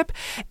partnership,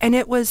 and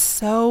it was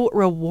so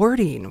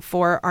rewarding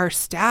for our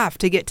staff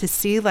to get to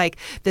see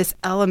this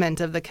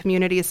element of the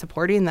community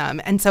supporting them.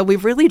 And so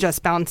we've really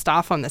just bounced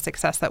off on the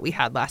success that we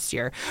had last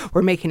year.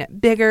 We're making it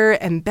bigger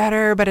and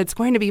better, but it's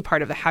going to be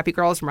part of the Happy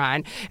Girls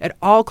Run. It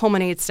all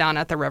culminates down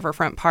at the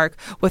Riverfront Park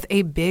with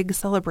a big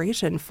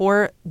celebration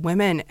for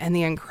women and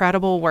the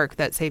incredible work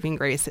that Saving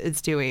Grace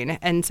is doing.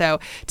 And so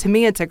to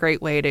me, it's a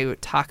great way to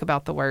talk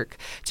about the work,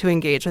 to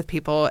engage with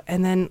people,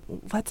 and then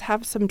let's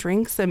have some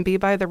drinks and be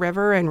by the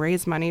river and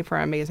raise money for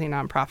an amazing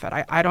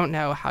nonprofit. I don't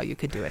know how you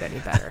could do it any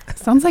better.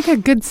 Sounds like a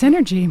good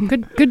synergy.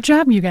 Good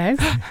job, you guys.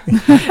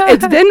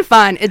 It's been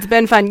fun. It's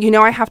been fun.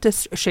 I have to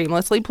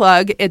shamelessly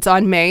plug, it's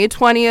on May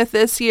 20th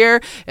this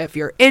year. If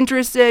you're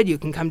interested, you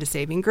can come to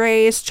Saving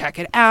Grace, check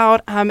it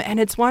out. And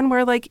it's one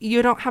where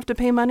you don't have to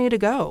pay money to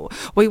go.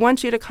 We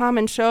want you to come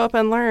and show up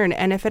and learn.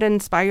 And if it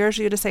inspires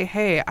you to say,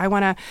 hey, I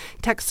want to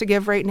text to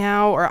give right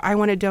now, or I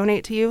want to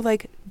donate to you,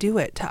 do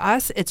it. To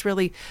us, it's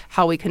really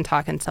how we can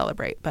talk and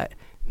celebrate. But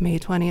May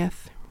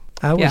 20th.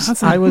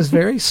 I was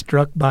very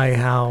struck by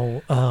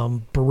how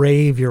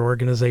brave your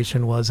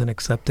organization was in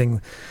accepting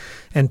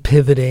and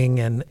pivoting,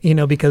 and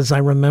because I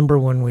remember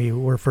when we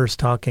were first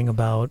talking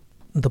about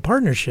the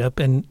partnership,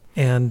 and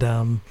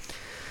I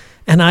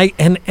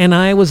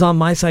was on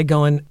my side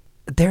going,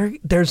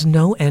 there's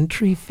no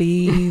entry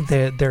fee.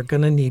 They're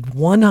going to need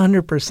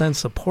 100%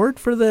 support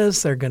for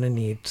this. They're going to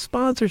need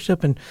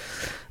sponsorship, and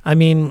I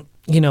mean,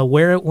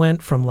 where it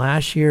went from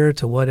last year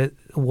to the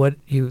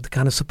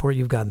kind of support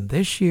you've gotten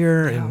this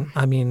year. Yeah. And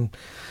I mean,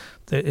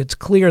 it's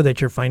clear that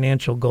your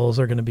financial goals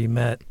are going to be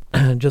met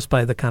just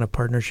by the kind of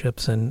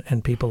partnerships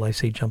and people I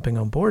see jumping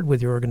on board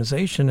with your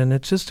organization. And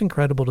it's just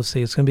incredible to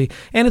see.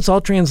 And it's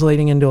all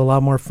translating into a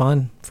lot more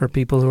fun for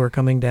people who are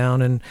coming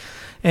down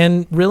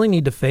and really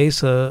need to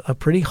face a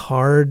pretty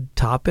hard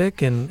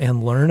topic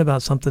and learn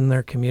about something in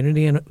their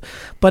community,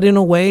 but in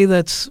a way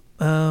that's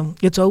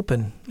it's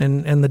open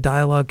and the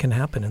dialogue can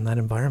happen in that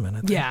environment,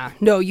 I think. Yeah,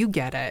 no, you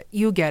get it.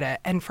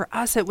 And for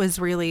us, it was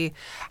really,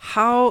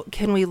 how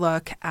can we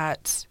look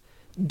at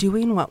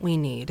doing what we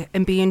need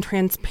and being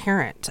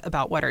transparent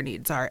about what our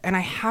needs are. And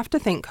I have to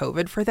thank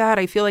COVID for that.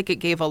 I feel like it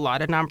gave a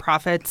lot of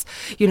nonprofits,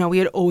 we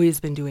had always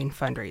been doing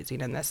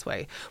fundraising in this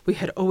way. We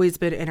had always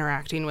been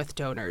interacting with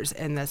donors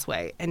in this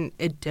way, and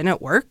it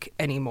didn't work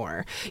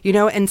anymore,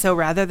 And so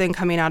rather than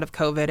coming out of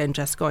COVID and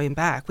just going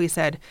back, we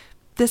said,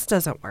 this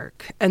doesn't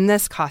work, and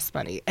this costs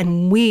money,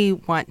 and we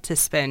want to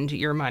spend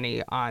your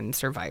money on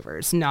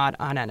survivors, not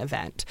on an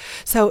event.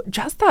 So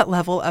just that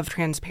level of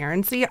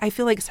transparency, I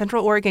feel like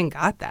Central Oregon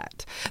got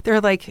that. They're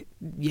like,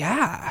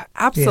 yeah,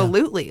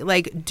 absolutely. Yeah.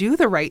 Like, do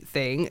the right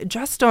thing.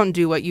 Just don't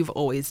do what you've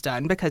always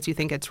done because you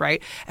think it's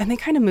right. And they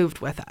kind of moved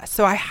with us.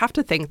 So I have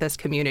to thank this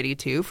community,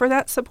 too, for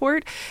that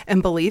support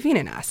and believing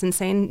in us and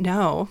saying,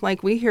 no,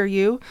 like, we hear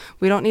you.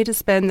 We don't need to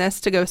spend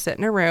this to go sit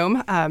in a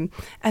room. And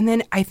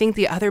then I think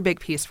the other big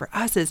piece for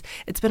us is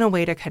it's been a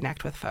way to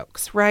connect with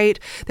folks, right?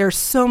 There are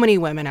so many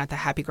women at the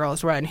Happy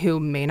Girls Run who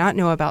may not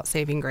know about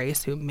Saving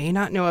Grace, who may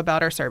not know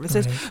about our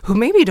services, right, who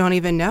maybe don't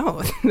even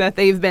know that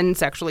they've been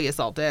sexually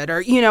assaulted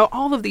or,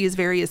 all of these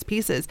various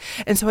pieces.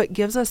 And so it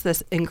gives us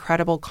this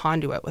incredible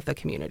conduit with the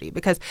community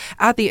because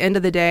at the end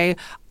of the day,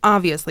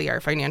 obviously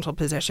our financial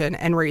position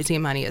and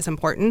raising money is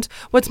important.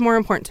 What's more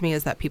important to me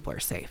is that people are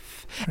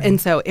safe. Right. And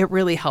so it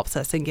really helps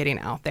us in getting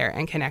out there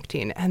and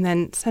connecting. And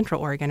then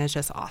Central Oregon is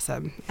just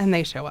awesome. And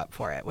they show up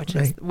for it, which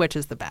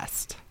is the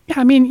best. Yeah,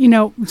 I mean,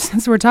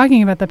 since we're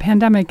talking about the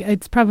pandemic,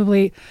 it's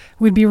probably,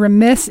 we'd be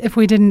remiss if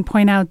we didn't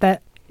point out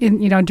that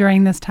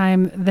during this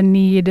time, the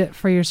need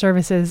for your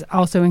services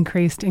also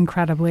increased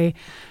incredibly.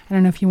 I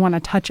don't know if you want to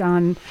touch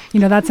on,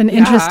 that's an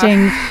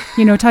interesting,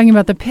 talking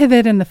about the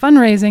pivot and the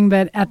fundraising,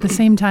 but at the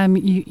same time,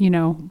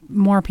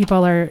 more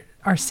people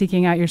are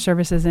seeking out your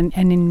services and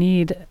in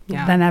need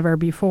than ever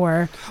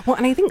before. Well,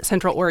 and I think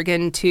Central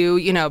Oregon,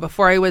 too,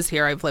 before I was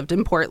here, I've lived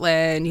in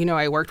Portland.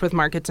 I worked with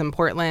markets in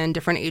Portland,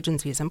 different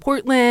agencies in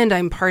Portland.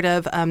 I'm part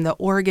of the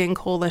Oregon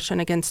Coalition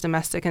Against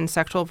Domestic and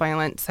Sexual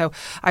Violence. So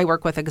I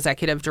work with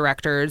executive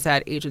directors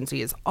at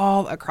agencies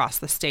all across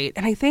the state.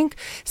 And I think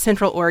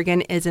Central Oregon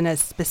is in a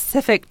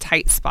specific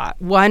tight spot.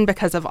 One,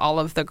 because of all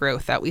of the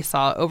growth that we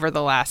saw over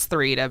the last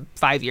 3 to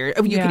 5 years.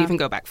 You could even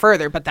go back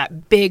further, but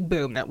that big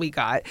boom that we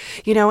got,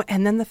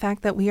 and then the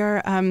fact that we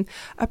are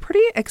a pretty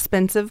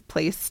expensive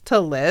place to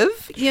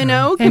live,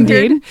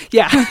 Indeed.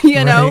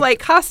 Like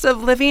cost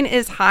of living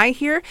is high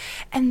here.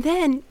 And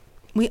then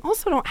we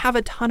also don't have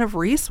a ton of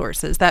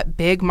resources that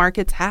big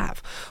markets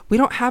have. We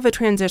don't have a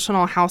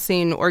transitional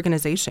housing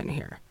organization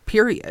here.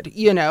 Period.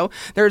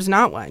 There's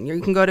not one. You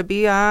can go to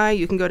BI,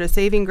 you can go to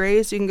Saving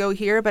Grace, you can go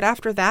here. But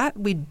after that,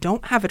 we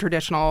don't have a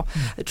traditional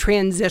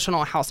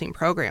transitional housing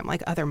program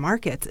like other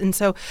markets. And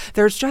so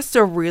there's just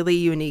a really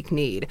unique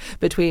need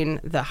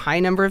between the high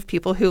number of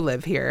people who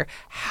live here,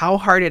 how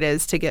hard it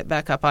is to get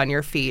back up on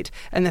your feet,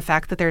 and the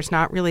fact that there's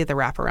not really the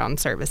wraparound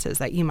services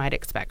that you might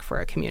expect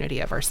for a community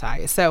of our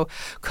size. So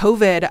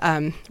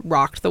COVID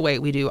rocked the way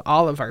we do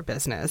all of our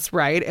business,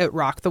 right? It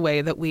rocked the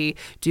way that we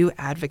do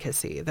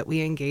advocacy, that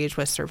we engage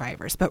with survivors.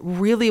 But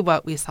really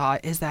what we saw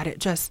is that it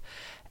just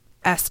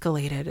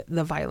escalated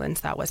the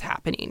violence that was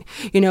happening.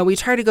 We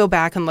try to go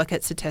back and look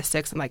at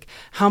statistics and like,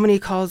 how many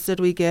calls did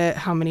we get?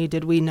 How many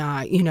did we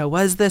not?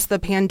 Was this the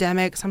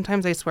pandemic?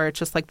 Sometimes I swear it's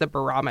just like the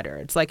barometer.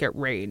 It's like it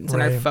rains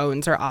and our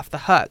phones are off the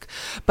hook.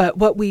 But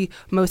what we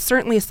most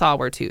certainly saw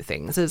were two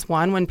things. Is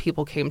one, when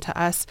people came to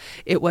us,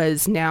 it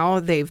was now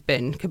they've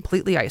been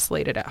completely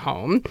isolated at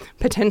home,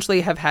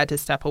 potentially have had to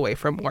step away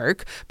from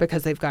work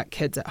because they've got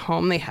kids at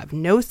home. They have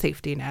no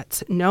safety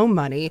nets, no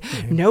money,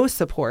 no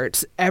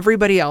support.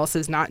 Everybody else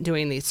is not doing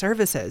these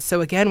services.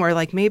 So again, we're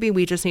like, maybe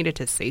we just needed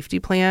to safety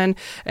plan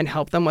and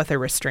help them with a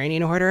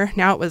restraining order.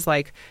 Now it was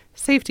like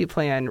safety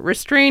plan,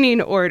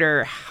 restraining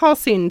order,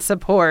 housing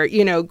support,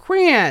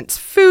 grants,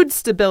 food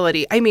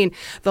stability. I mean,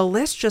 the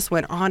list just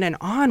went on and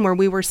on where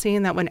we were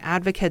seeing that when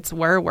advocates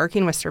were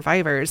working with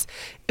survivors,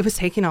 it was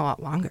taking a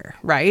lot longer,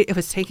 right? It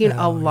was taking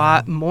a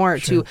lot more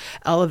to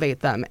elevate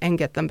them and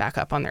get them back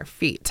up on their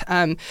feet.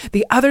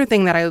 The other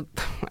thing that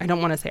I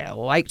don't want to say I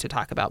like to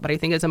talk about, but I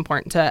think is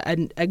important to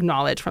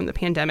acknowledge from the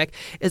pandemic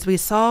is we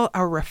saw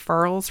our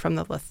referrals from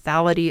the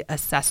lethality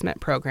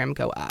assessment program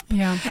go up.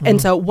 Yeah. And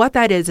so what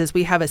that is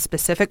we have a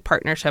specific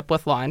partnership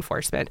with law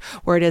enforcement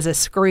where it is a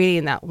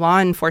screening that law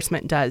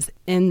enforcement does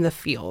in the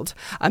field.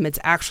 It's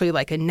actually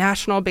like a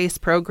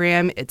national-based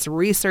program. It's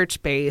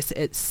research-based.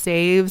 It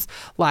saves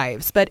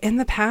lives. But in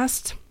the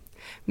past,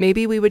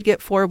 maybe we would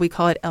get we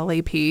call it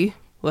LAP,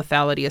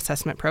 lethality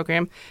assessment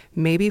program,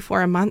 maybe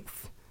for a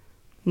month.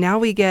 Now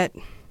we get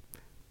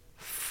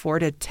 4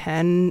 to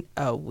 10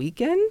 a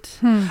weekend.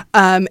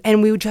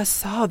 And we just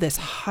saw this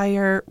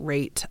higher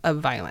rate of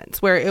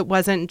violence where it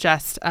wasn't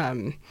just,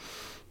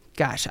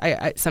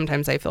 I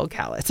sometimes I feel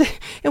callous.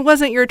 It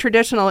wasn't your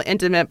traditional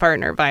intimate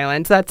partner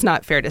violence. That's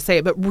not fair to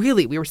say. But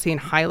really, we were seeing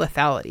high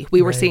lethality.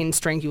 We were seeing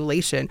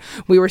strangulation.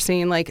 We were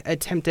seeing like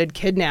attempted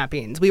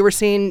kidnappings. We were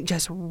seeing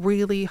just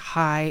really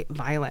high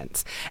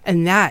violence.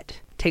 And that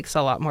takes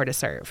a lot more to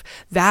serve.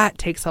 That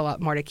takes a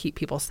lot more to keep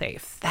people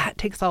safe. That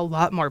takes a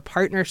lot more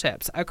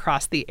partnerships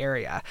across the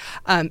area.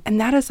 And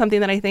that is something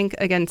that I think,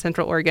 again,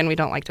 Central Oregon, we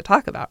don't like to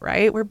talk about,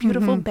 right? We're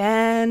beautiful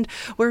Bend.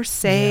 We're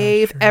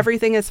safe. Sure.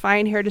 Everything is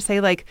fine here, to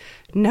say, like,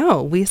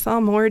 no, we saw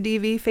more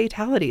DV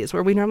fatalities.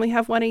 Where we normally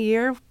have one a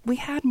year, we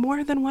had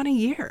more than one a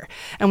year.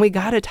 And we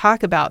got to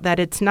talk about that.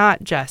 It's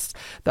not just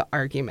the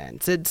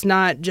arguments. It's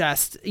not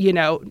just,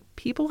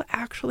 people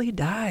actually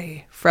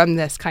die from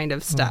this kind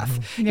of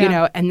stuff,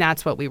 and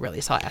that's what we really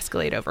saw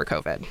escalate over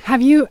COVID.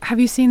 Have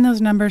you seen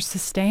those numbers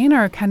sustain,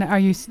 or kind of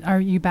are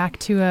you back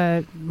to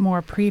a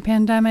more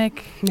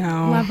pre-pandemic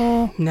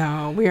level?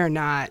 No, we are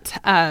not.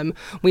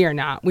 We are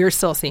not. We're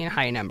still seeing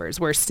high numbers.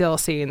 We're still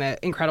seeing the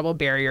incredible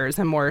barriers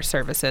and more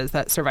services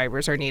that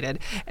survivors are needed.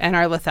 And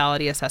our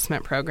lethality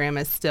assessment program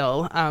is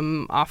still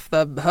off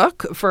the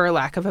hook, for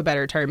lack of a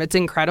better term. It's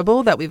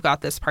incredible that we've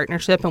got this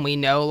partnership and we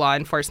know law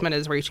enforcement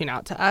is reaching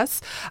out to us.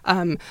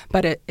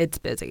 But it's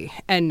busy.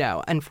 And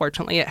no,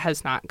 unfortunately, it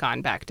has not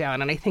gone back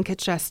down. And I think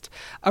it's just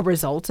a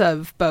result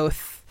of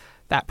both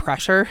that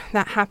pressure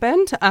that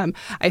happened.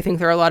 I think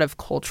there are a lot of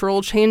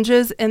cultural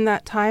changes in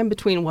that time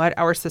between what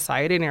our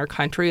society and our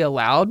country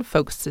allowed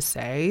folks to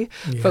say,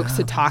 folks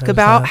to talk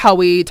about, how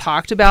we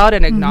talked about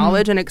and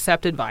acknowledge and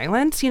accepted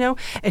violence,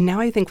 And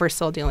now I think we're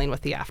still dealing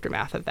with the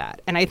aftermath of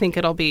that. And I think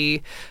it'll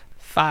be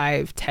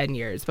 5-10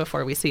 years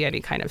before we see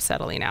any kind of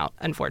settling out,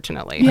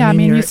 unfortunately. Yeah, I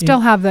mean you still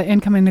have the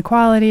income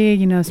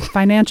inequality,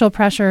 financial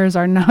pressures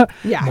are not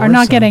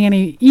getting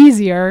any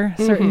easier,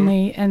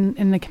 certainly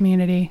in the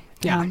community.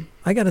 Yeah.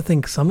 I got to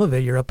think some of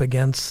it you're up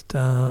against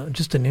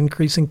just an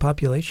increasing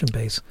population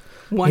base.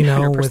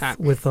 100%.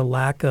 With the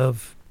lack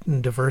of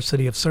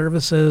diversity of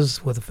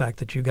services, with the fact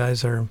that you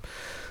guys are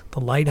the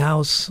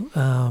lighthouse.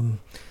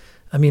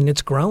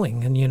 It's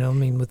growing,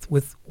 and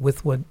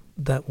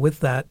with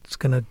that, it's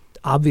going to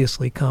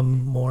obviously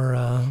come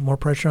more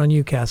pressure on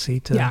you, Cassie,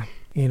 to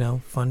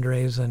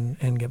fundraise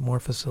and get more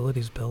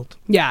facilities built.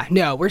 Yeah,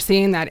 no, we're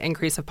seeing that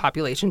increase of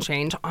population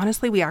change.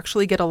 Honestly, we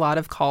actually get a lot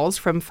of calls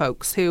from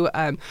folks who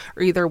are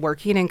either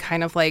working in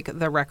kind of like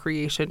the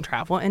recreation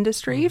travel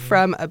industry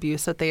from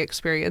abuse that they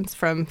experience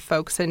from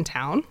folks in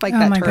town, like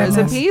that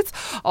tourism piece.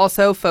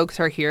 Also, folks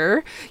are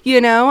here,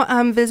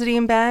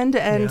 visiting Bend,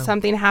 and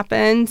something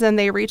happens and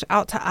they reach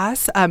out to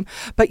us.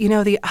 But,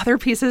 the other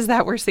pieces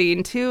that we're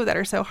seeing too that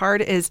are so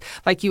hard is,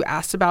 like you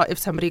asked about, if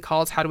somebody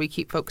calls, how do we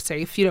keep folks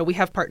safe? We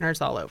have partners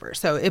all over.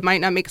 So it might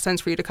not make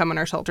sense for you to come in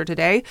our shelter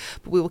today,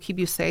 but we will keep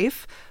you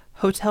safe.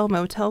 Hotel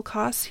motel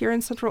costs here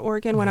in Central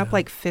Oregon went up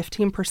like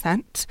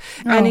 15%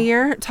 in a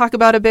year. Talk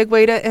about a big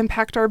way to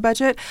impact our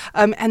budget.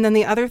 And then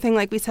the other thing,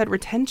 like we said,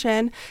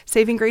 retention.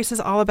 Saving Grace is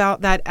all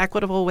about that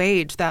equitable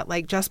wage, that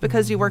like just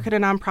because you work at a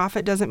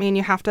nonprofit doesn't mean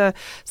you have to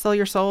sell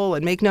your soul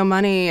and make no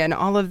money and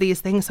all of these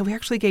things. So we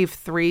actually gave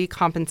 3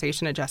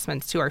 compensation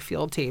adjustments to our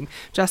field team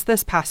just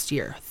this past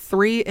year,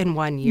 3 in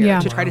 1 year,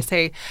 to try to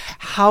say,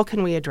 how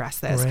can we address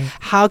this? Right.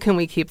 How can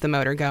we keep the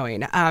motor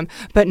going?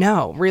 But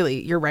no,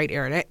 really, you're right,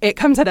 Erin. It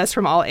comes at us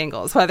from all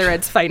angles, whether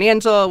it's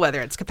financial, whether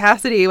it's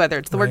capacity, whether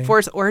it's the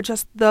workforce, or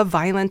just the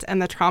violence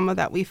and the trauma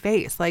that we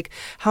face. Like,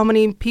 how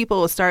many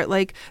people start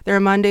like their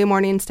Monday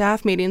morning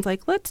staff meetings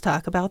like, let's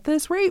talk about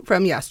this rape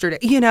from yesterday.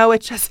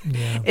 It's just,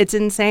 it's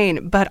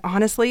insane. But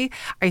honestly,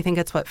 I think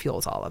it's what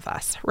fuels all of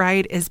us,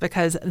 right? Is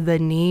because the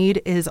need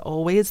is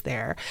always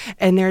there.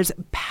 And there's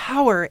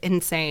power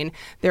in saying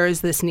there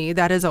is this need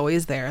that is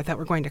always there, that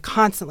we're going to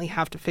constantly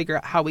have to figure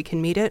out how we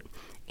can meet it.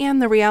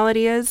 And the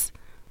reality is,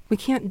 we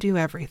can't do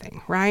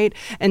everything, right?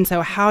 And so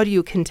how do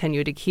you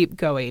continue to keep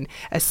going,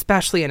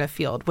 especially in a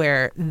field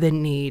where the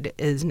need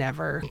is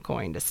never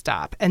going to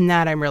stop? And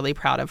that I'm really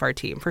proud of our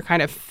team for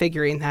kind of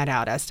figuring that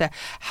out as to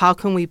how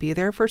can we be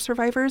there for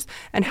survivors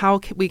and how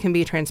we can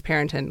be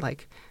transparent and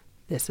like,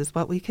 this is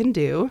what we can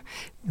do.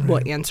 Right.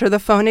 We'll answer the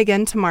phone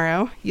again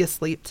tomorrow. You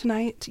sleep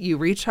tonight, you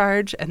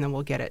recharge, and then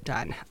we'll get it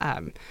done.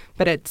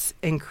 But it's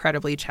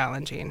incredibly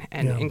challenging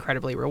and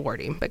incredibly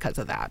rewarding because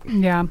of that.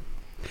 Yeah.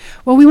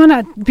 Well, we want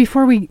to,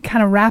 before we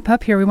kind of wrap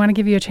up here, we want to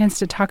give you a chance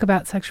to talk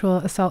about Sexual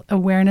Assault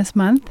Awareness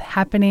Month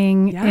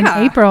happening in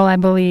April, I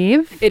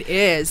believe. It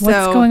is.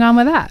 What's going on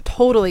with that?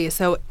 Totally.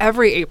 So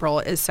every April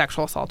is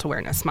Sexual Assault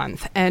Awareness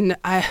Month. And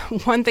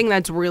one thing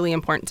that's really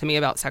important to me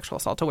about Sexual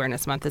Assault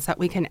Awareness Month is that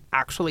we can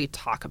actually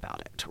talk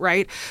about it,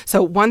 right?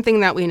 So one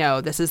thing that we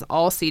know, this is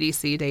all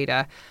CDC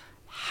data,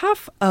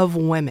 half of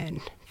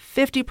women,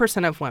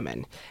 50% of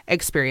women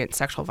experience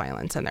sexual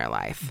violence in their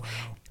life.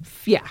 Wow.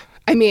 Yeah.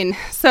 I mean,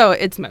 so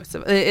it's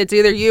it's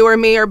either you or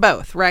me or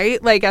both,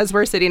 right? Like as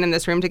we're sitting in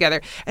this room together.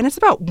 And it's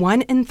about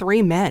 1 in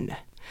 3 men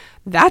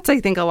That's, I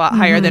think, a lot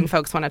higher than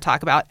folks want to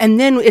talk about. And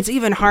then it's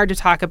even hard to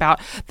talk about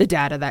the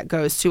data that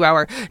goes to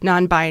our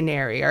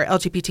non-binary or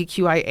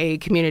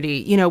LGBTQIA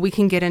community. You know, we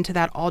can get into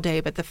that all day,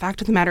 but the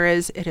fact of the matter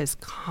is it is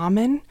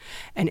common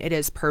and it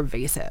is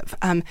pervasive.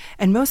 And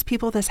most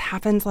people, this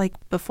happens like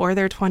before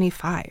they're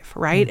 25,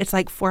 right? It's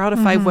like 4 out of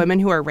 5 women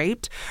who are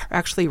raped are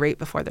actually raped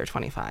before they're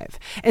 25.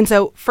 And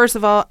so, first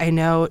of all, I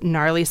know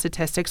gnarly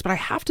statistics, but I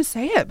have to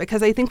say it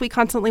because I think we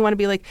constantly want to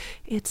be like,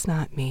 it's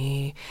not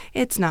me,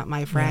 it's not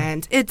my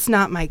friend, it's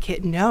not my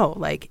kid. No,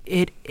 like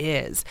it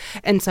is.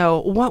 And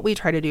so what we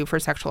try to do for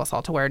Sexual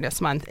Assault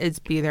Awareness Month is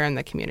be there in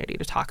the community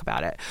to talk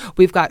about it.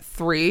 We've got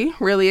 3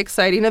 really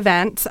exciting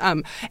events,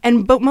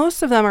 but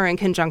most of them are in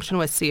conjunction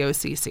with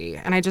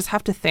COCC. And I just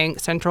have to thank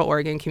Central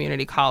Oregon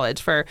Community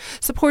College for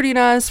supporting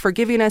us, for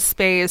giving us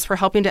space, for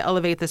helping to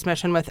elevate this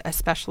mission with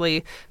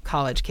especially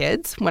college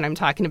kids when I'm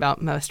talking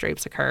about most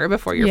rapes occur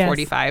before you're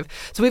 45.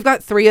 So we've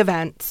got 3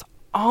 events.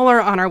 All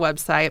are on our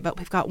website, but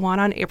we've got one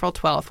on April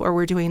 12th where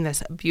we're doing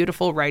this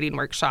beautiful writing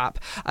workshop.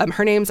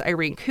 Her name's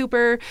Irene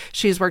Cooper.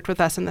 She's worked with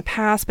us in the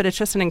past, but it's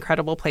just an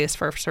incredible place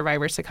for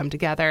survivors to come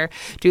together,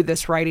 do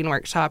this writing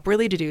workshop,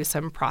 really to do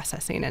some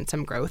processing and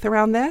some growth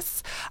around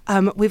this.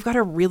 We've got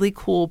a really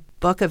cool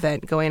book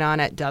event going on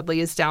at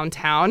Dudley's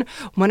downtown.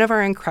 One of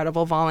our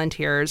incredible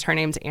volunteers, her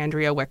name's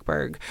Andrea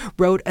Wickberg,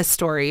 wrote a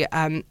story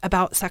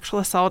about sexual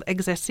assault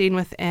existing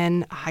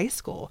within high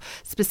school,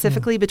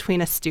 specifically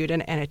between a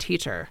student and a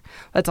teacher.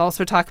 Let's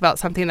also talk about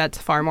something that's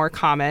far more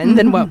common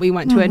than what we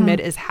want to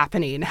admit is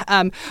happening.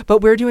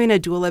 But we're doing a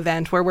dual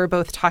event where we're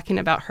both talking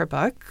about her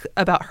book,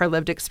 about her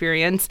lived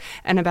experience,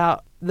 and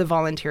about the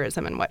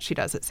volunteerism and what she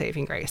does at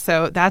Saving Grace.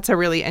 So that's a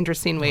really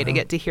interesting way to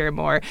get to hear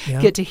more,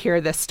 get to hear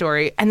this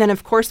story. And then,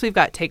 of course, we've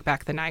got Take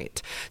Back the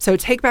Night. So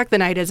Take Back the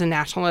Night is a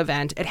national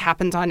event. It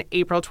happens on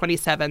April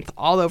 27th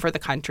all over the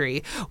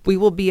country. We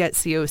will be at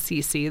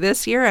COCC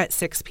this year at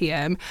 6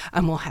 p.m.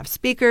 We'll have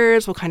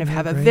speakers. We'll kind of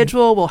have a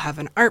vigil. We'll have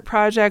an art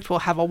project. We'll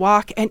have a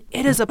walk. And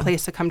it is a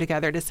place to come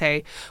together to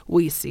say,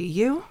 we see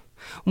you.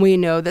 We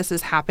know this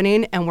is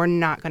happening, and we're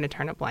not going to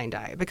turn a blind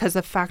eye. Because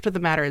the fact of the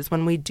matter is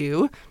when we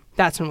do,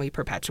 that's when we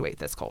perpetuate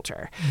this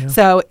culture. Yeah.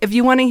 So if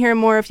you want to hear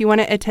more, if you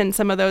want to attend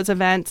some of those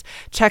events,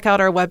 check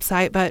out our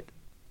website. But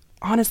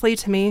honestly,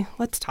 to me,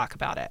 let's talk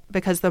about it.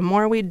 Because the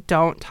more we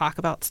don't talk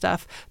about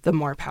stuff, the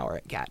more power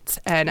it gets.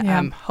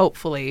 And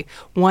hopefully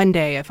one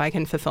day, if I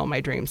can fulfill my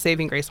dream,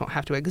 Saving Grace won't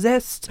have to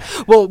exist.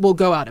 We'll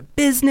go out of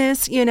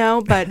business, you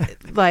know, but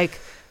like...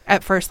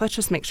 At first, let's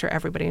just make sure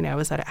everybody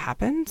knows that it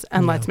happens,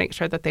 and let's make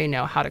sure that they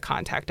know how to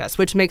contact us,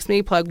 which makes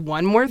me plug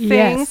one more thing.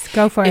 Yes,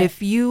 go for it.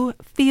 If you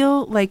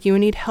feel like you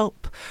need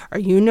help or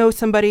you know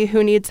somebody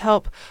who needs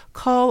help,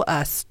 call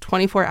us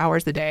 24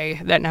 hours a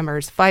day. That number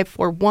is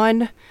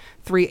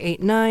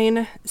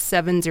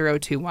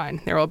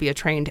 541-389-7021. There will be a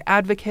trained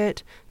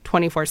advocate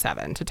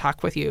 24/7 to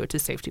talk with you, to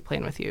safety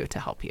plan with you, to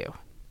help you.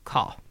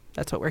 Call.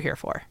 That's what we're here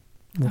for.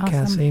 Well, awesome.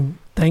 Cassie,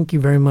 thank you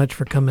very much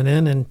for coming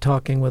in and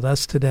talking with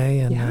us today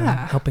and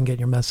helping get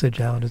your message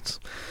out.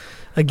 It's,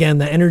 again,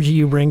 the energy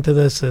you bring to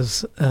this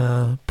is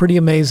pretty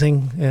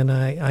amazing, and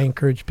I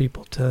encourage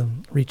people to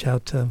reach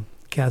out to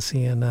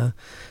Cassie and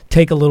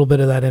take a little bit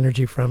of that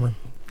energy from her.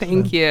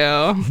 Thank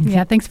you.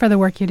 Yeah, thanks for the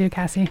work you do,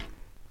 Cassie.